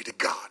 Glory to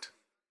God.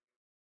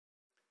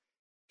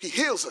 He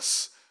heals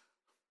us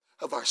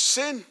of our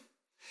sin,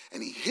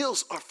 and he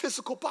heals our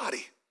physical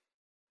body.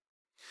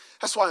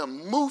 That's why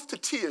I'm moved to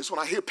tears when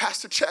I hear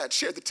Pastor Chad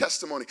share the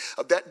testimony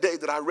of that day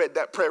that I read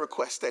that prayer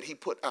request that he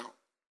put out.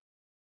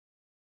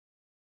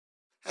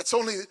 That's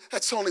only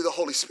the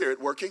Holy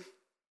Spirit working.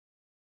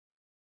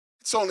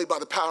 It's only by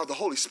the power of the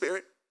Holy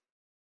Spirit.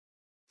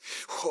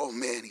 Oh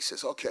man, he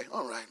says, okay,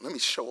 all right, let me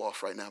show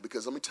off right now,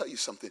 because let me tell you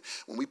something.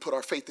 When we put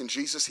our faith in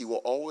Jesus, he will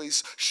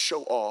always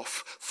show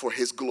off for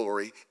his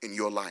glory in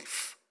your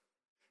life.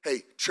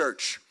 Hey,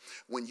 church,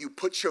 when you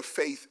put your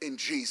faith in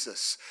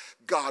Jesus,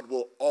 God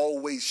will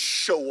always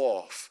show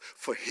off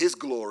for his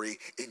glory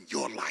in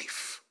your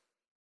life.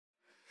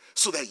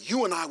 So that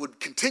you and I would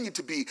continue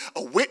to be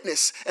a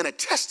witness and a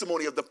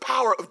testimony of the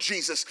power of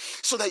Jesus,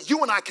 so that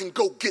you and I can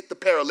go get the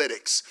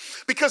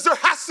paralytics. Because there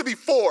has to be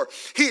 4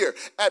 here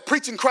at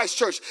Preaching Christ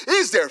Church.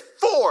 Is there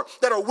 4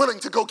 that are willing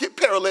to go get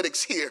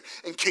paralytics here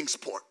in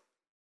Kingsport?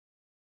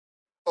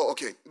 Oh,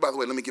 okay. By the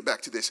way, let me get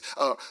back to this.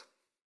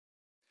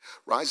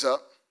 Rise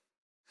up,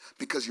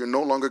 because you're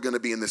no longer going to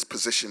be in this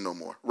position no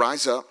more.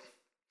 Rise up,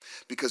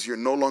 because you're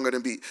no longer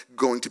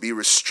going to be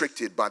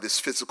restricted by this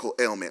physical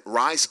ailment.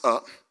 Rise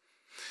up,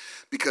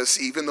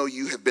 because even though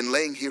you have been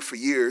laying here for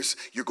years,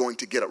 you're going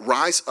to get up.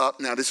 Rise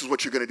up. Now, this is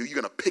what you're going to do.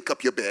 You're going to pick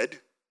up your bed,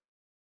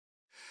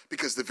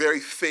 because the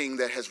very thing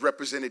that has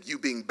represented you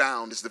being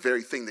bound is the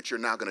very thing that you're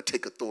now going to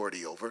take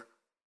authority over.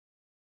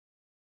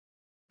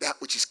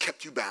 That which has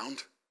kept you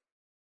bound,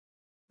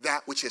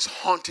 that which has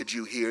haunted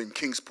you here in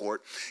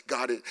Kingsport,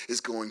 God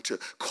is going to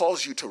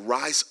cause you to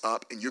rise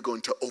up, and you're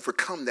going to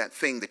overcome that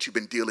thing that you've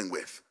been dealing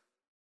with.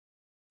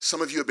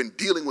 Some of you have been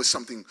dealing with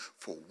something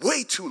for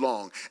way too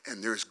long,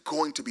 and there's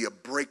going to be a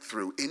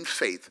breakthrough in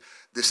faith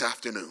this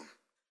afternoon.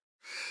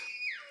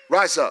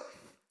 Rise up,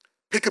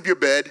 pick up your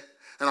bed,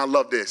 and I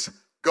love this,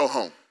 go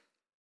home.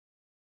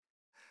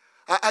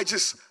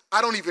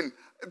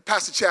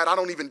 Pastor Chad, I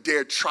don't even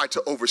dare try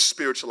to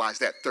over-spiritualize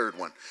that third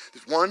one.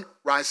 1,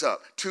 rise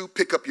up. 2,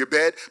 pick up your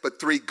bed. But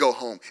 3, go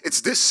home. It's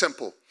this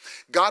simple.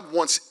 God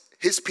wants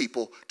his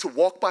people to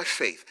walk by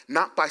faith,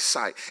 not by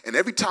sight. And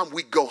every time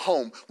we go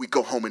home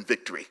in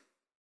victory.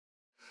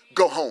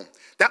 Go home.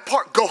 That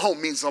part, go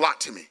home, means a lot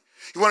to me.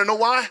 You want to know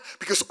why?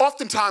 Because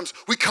oftentimes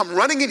we come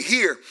running in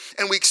here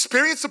and we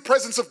experience the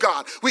presence of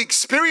God. We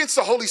experience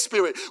the Holy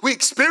Spirit. We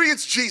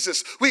experience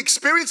Jesus. We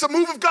experience a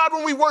move of God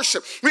when we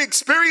worship. We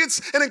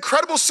experience an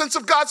incredible sense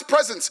of God's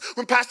presence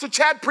when Pastor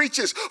Chad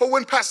preaches, or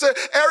when Pastor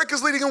Eric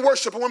is leading in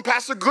worship, or when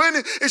Pastor Glenn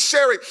is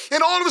sharing.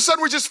 And all of a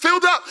sudden we're just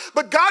filled up.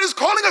 But God is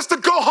calling us to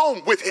go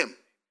home with him.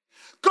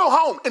 Go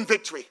home in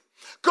victory.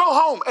 Go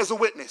home as a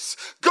witness.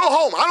 Go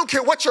home. I don't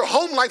care what your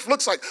home life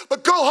looks like,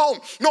 but go home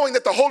knowing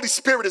that the Holy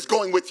Spirit is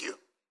going with you.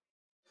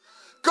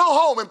 Go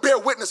home and bear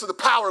witness of the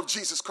power of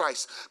Jesus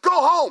Christ. Go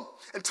home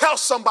and tell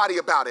somebody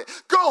about it.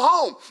 Go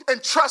home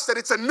and trust that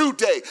it's a new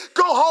day.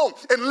 Go home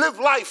and live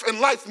life,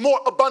 and life more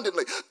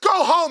abundantly.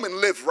 Go home and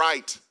live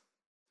right.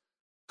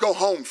 Go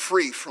home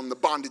free from the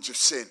bondage of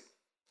sin.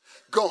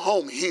 Go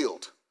home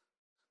healed.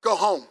 Go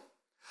home.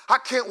 I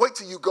can't wait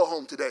till you go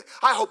home today.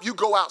 I hope you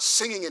go out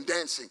singing and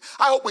dancing.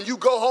 I hope when you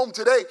go home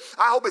today,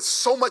 I hope it's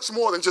so much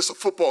more than just a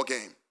football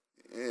game.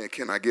 Yeah,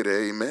 can I get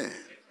an amen?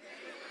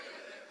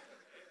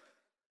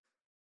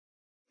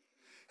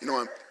 You know,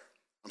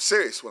 I'm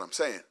serious what I'm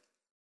saying.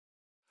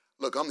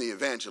 Look, I'm the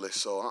evangelist,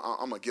 so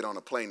I'm going to get on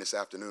a plane this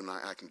afternoon, and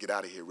I can get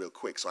out of here real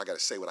quick, so I got to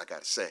say what I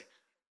got to say.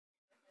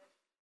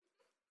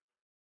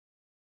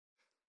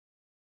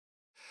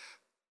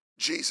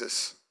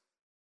 Jesus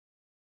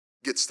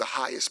gets the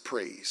highest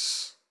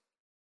praise.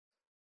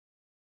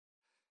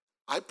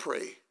 I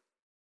pray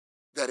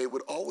that it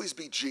would always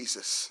be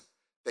Jesus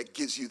that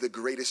gives you the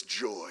greatest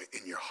joy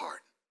in your heart.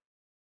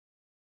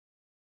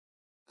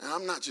 And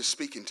I'm not just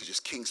speaking to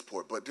just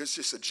Kingsport, but there's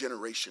just a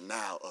generation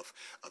now of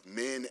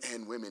men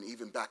and women,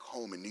 even back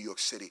home in New York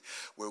City,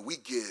 where we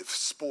give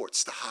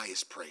sports the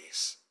highest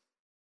praise.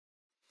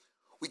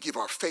 We give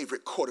our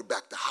favorite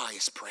quarterback the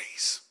highest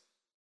praise.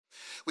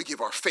 We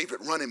give our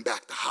favorite running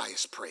back the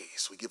highest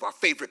praise. We give our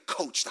favorite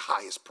coach the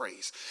highest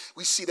praise.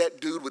 We see that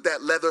dude with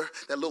that leather,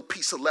 that little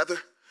piece of leather,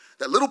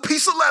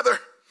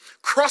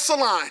 cross the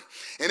line.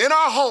 And in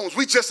our homes,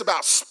 we just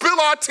about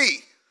spill our tea.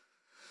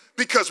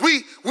 Because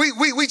we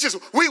just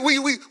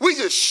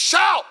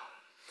shout.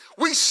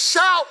 We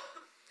shout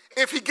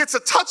if he gets a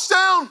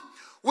touchdown.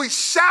 We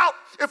shout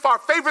if our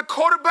favorite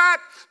quarterback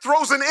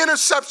throws an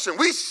interception.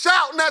 We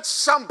shouting at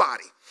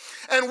somebody.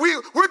 And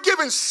we're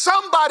giving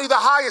somebody the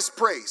highest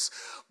praise.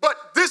 But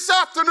this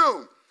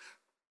afternoon,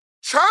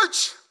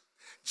 church,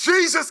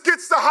 Jesus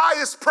gets the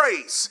highest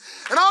praise.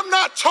 And I'm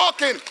not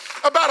talking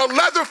about a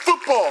leather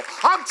football.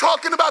 I'm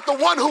talking about the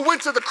one who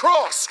went to the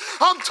cross.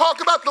 I'm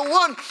talking about the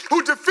one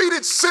who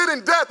defeated sin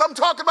and death. I'm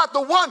talking about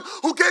the one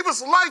who gave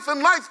us life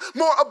and life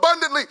more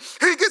abundantly.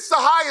 He gets the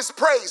highest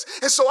praise.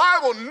 And so I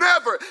will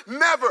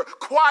never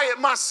quiet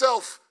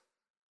myself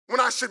when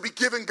I should be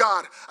giving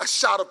God a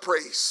shout of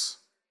praise.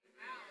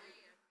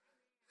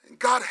 And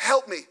God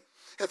help me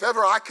if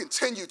ever I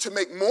continue to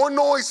make more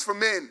noise for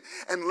men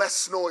and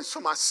less noise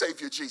for my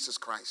Savior, Jesus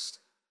Christ.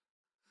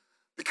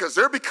 Because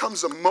there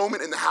becomes a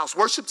moment in the house.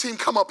 Worship team,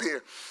 come up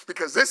here.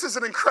 Because this is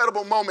an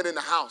incredible moment in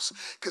the house.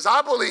 Because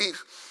I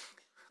believe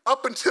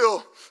up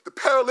until the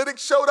paralytic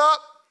showed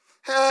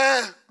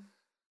up,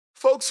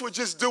 folks were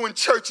just doing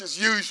church as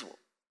usual.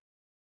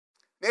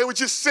 They were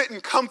just sitting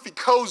comfy,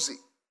 cozy,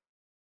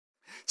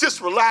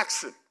 just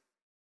relaxing.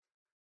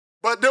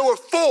 But there were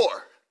 4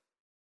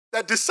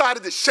 that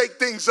decided to shake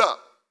things up.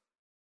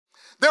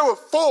 There were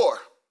 4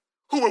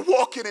 who were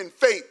walking in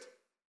faith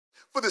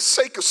for the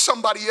sake of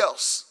somebody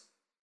else.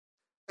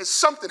 And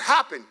something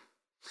happened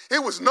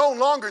It was no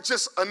longer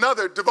just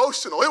another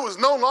devotional. It was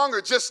no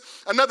longer just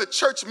another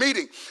church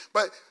meeting.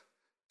 But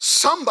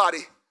somebody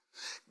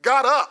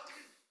got up,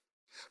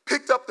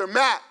 picked up their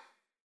mat,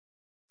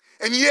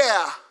 and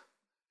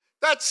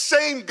that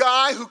same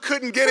guy who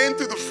couldn't get in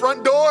through the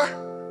front door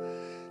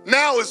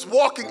now is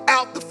walking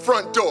out the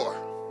front door.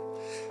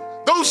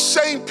 Those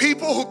same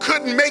people who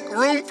couldn't make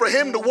room for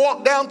him to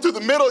walk down through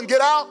the middle and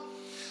get out,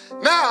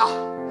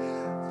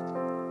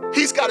 now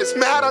he's got his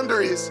mat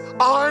under his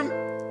arm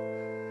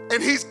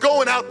and he's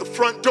going out the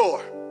front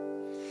door.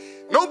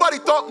 Nobody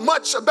thought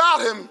much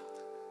about him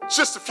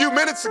just a few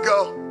minutes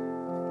ago.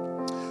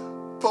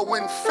 But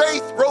when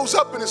faith rose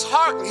up in his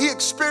heart and he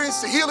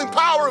experienced the healing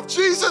power of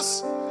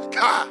Jesus,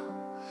 God,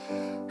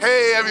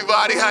 hey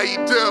everybody, how you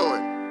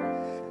doing?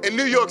 In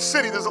New York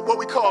City, there's what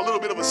we call a little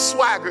bit of a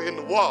swagger in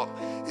the walk.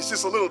 It's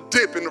just a little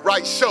dip in the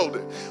right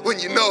shoulder when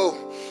you know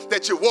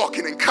that you're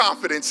walking in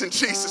confidence in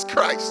Jesus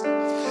Christ.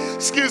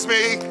 Excuse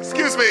me.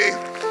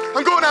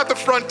 I'm going out the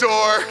front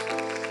door.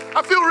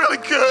 I feel really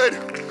good.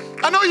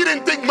 I know you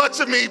didn't think much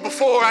of me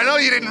before. I know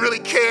you didn't really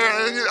care.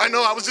 I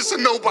know I was just a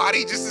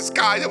nobody, just this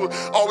guy that was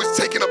always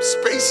taking up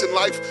space in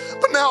life.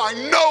 But now I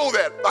know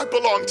that I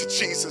belong to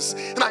Jesus.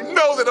 And I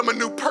know that I'm a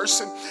new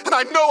person. And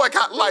I know I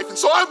got life. And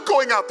so I'm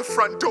going out the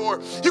front door.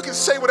 You can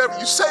say whatever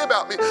you say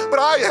about me, but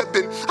I have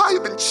been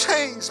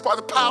changed by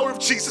the power of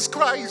Jesus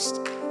Christ.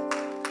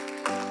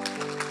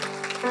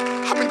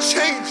 I've been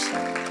changed.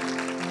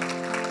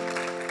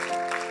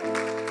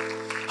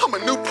 I'm a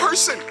new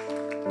person.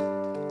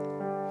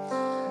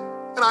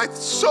 And I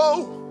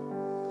so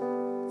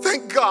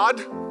thank God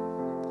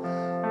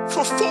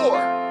for four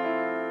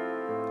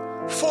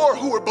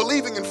who were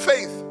believing in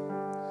faith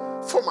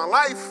for my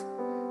life,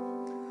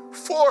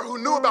 4 who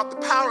knew about the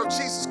power of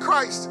Jesus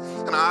Christ.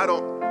 And I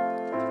don't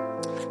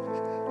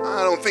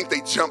think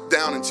they jumped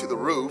down into the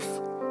roof.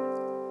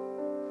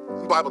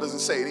 The Bible doesn't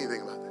say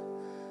anything about that.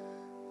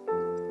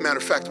 Matter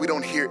of fact, we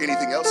don't hear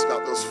anything else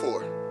about those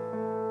 4.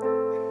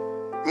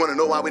 You want to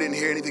know why we didn't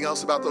hear anything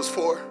else about those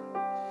 4?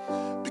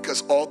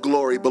 Because all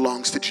glory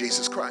belongs to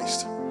Jesus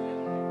Christ.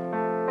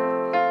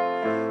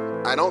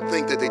 I don't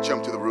think that they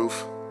jumped to the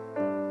roof.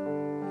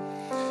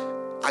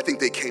 I think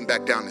they came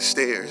back down the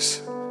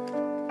stairs.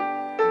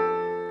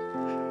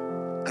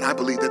 And I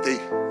believe that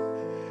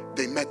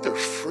they met their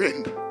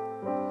friend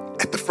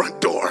at the front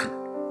door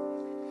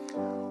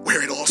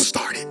where it all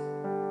started.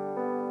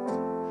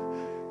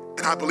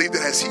 And I believe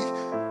that as he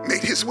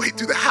made his way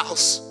through the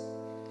house,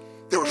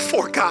 there were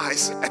 4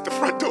 guys at the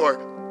front door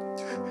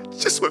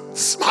just with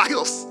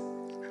smiles.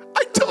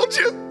 I told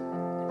you.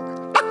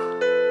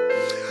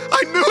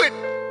 I knew it.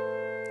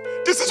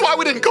 This is why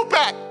we didn't go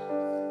back.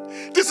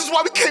 This is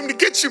why we came to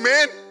get you,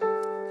 man.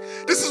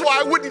 This is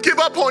why I wouldn't give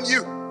up on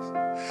you.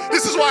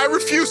 This is why I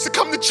refused to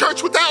come to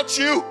church without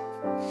you.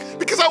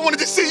 Because I wanted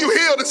to see you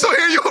healed. And so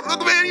here you are,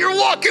 man, you're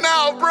walking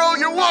out, bro.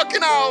 You're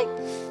walking out.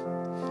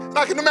 And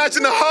I can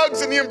imagine the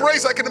hugs and the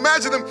embrace. I can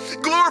imagine them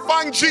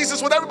glorifying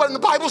Jesus with everybody. And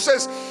the Bible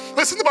says,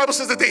 listen, the Bible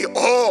says that they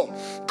all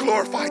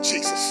glorified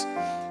Jesus.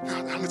 Now,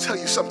 I'm going to tell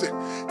you something.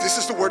 This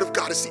is the word of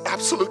God. It's the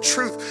absolute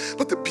truth.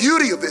 But the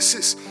beauty of this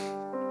is,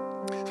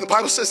 the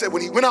Bible says that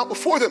when he went out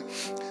before them,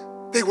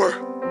 they were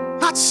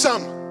not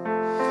some,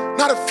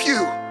 not a few.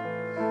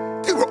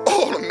 They were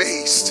all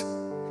amazed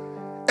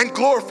and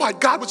glorified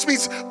God, which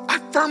means I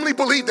firmly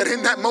believe that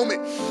in that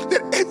moment,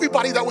 that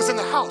everybody that was in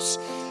the house,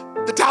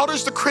 the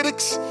doubters, the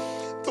critics,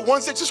 the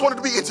ones that just wanted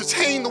to be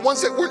entertained, the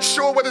ones that weren't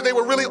sure whether they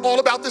were really all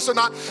about this or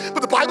not,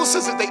 but the Bible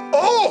says that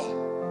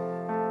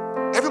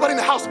everybody in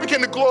the house began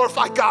to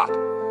glorify God.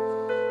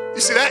 You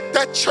see,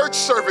 that church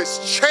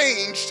service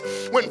changed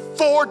when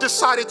 4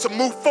 decided to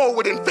move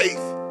forward in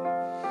faith.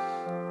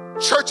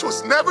 Church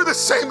was never the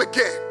same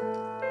again.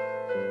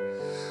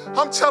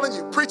 I'm telling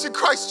you, Preaching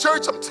Christ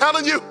Church, I'm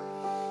telling you,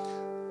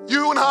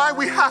 you and I,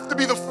 we have to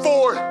be the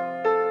 4.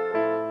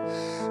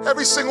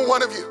 Every single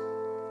one of you.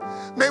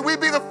 May we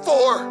be the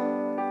 4.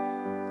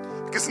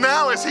 Because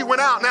now as he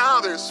went out, now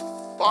there's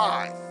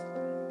 5.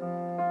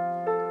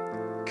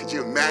 Could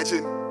you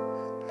imagine?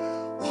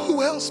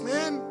 Who else,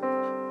 man?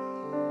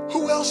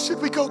 Who else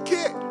should we go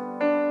get?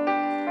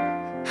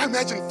 I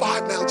imagine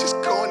 5 now just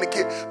going to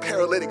get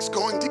paralytics,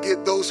 going to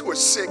get those who are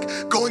sick,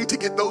 going to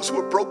get those who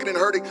are broken and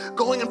hurting,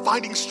 going and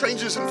finding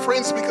strangers and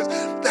friends, because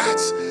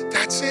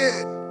that's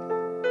it.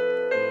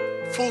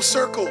 Full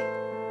circle.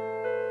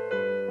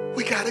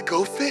 We got to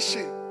go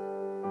fishing.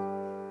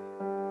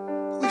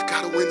 We've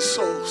got to win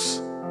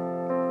souls.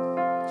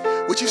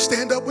 Would you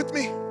stand up with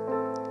me?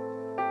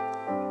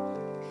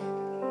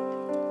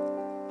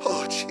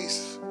 Oh,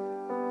 Jesus.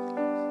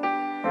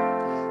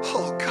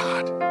 Oh,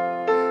 God.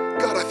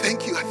 God, I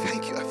thank you. I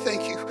thank you. I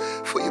thank you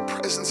for your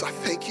presence. I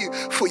thank you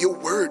for your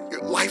word,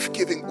 your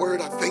life-giving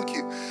word. I thank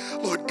you.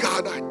 Lord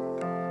God,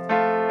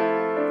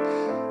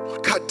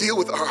 Lord God, deal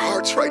with our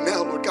hearts right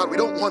now. Lord God, we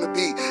don't want to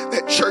be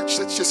that church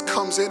that just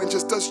comes in and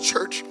just does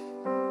church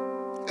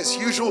as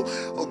as usual.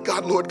 Oh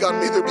God, Lord God,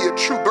 may there be a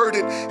true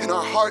burden in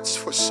our hearts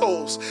for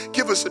souls.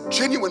 Give us a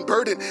genuine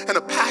burden and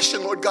a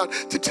passion, Lord God,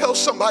 to tell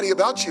somebody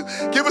about you.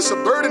 Give us a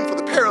burden for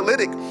the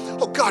paralytic.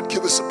 Oh God,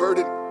 give us a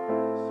burden.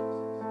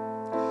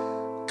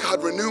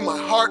 God, renew my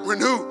heart,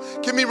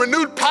 give me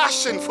renewed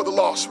passion for the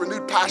lost,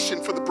 renewed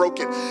passion for the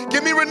broken.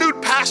 Give me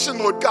renewed passion,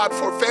 Lord God,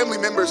 for family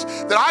members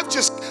that I've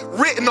just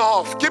written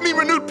off. Give me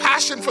renewed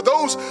passion for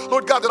those,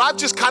 Lord God, that I've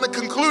just kind of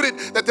concluded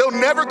that they'll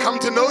never come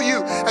to know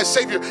you as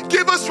Savior.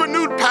 Give us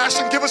renewed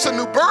passion. Give us a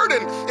new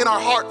burden in our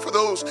heart for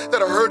those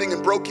that are hurting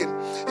and broken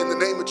in the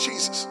name of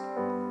Jesus.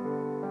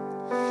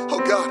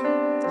 Oh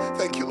God,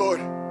 thank you, Lord.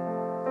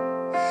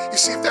 You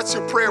see, if that's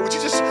your prayer, I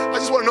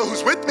just want to know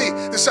who's with me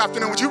this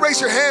afternoon. Would you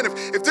raise your hand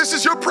if this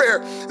is your prayer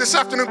this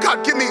afternoon?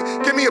 God, give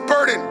me a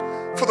burden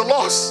for the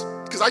lost,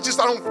 because I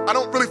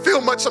don't really feel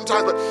much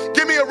sometimes, but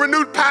give me a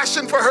renewed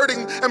passion for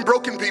hurting and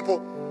broken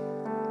people.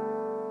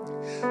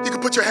 You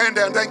can put your hand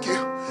down. Thank you.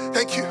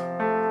 Thank you.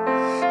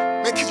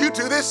 Man, can you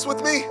do this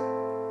with me?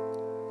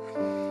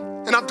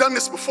 And I've done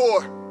this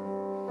before,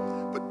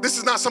 but this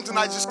is not something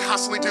I just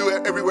constantly do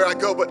everywhere I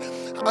go, but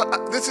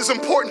this is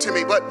important to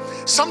me. But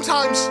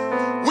sometimes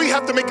we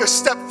have to make a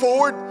step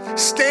forward,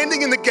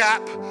 standing in the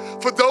gap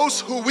for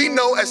those who we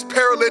know as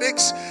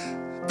paralytics,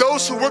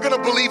 those who we're going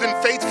to believe in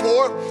faith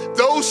for,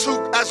 those who,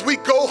 as we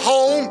go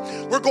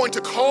home, we're going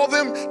to call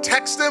them,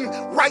 text them,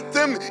 write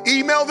them,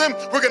 email them.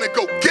 We're going to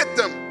go get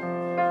them.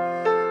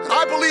 And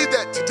I believe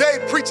that today,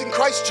 Preaching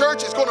Christ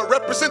Church is going to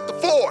represent the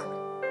four.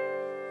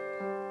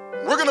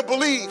 We're going to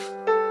believe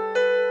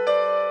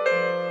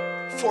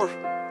for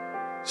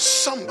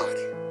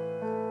somebody.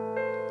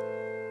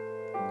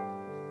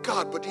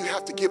 God, but you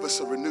have to give us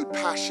a renewed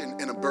passion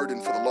and a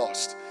burden for the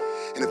lost.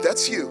 And if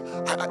that's you,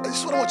 this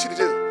is what I want you to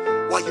do.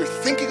 While you're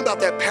thinking about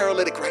that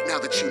paralytic right now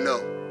that you know,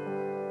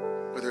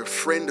 whether a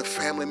friend, a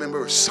family member,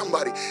 or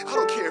somebody, I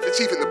don't care if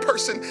it's even the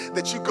person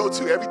that you go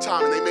to every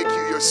time and they make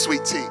you your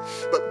sweet tea.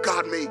 But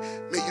God, may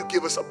you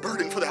give us a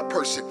burden for that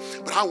person.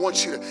 But I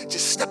want you to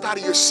just step out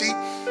of your seat.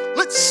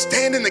 Let's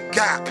stand in the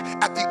gap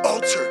at the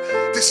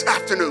altar this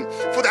afternoon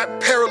for that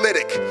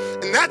paralytic.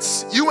 And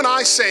that's you and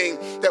I saying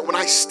that when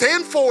I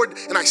stand forward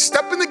and I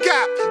step in the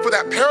gap for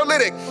that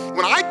paralytic,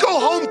 when I go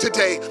home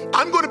today,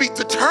 I'm going to be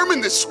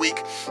determined this week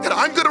that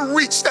I'm going to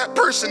reach that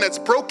person that's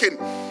broken.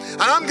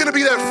 And I'm going to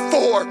be that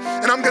for,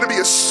 and I'm going to be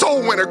a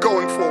soul winner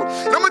going forward.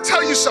 And I'm going to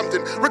tell you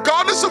something.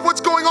 Regardless of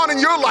what's going on in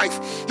your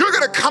life, you're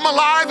going to come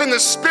alive in the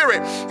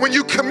Spirit when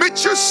you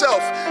commit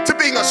yourself to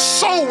being a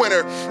soul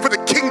winner for the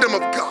kingdom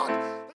of God.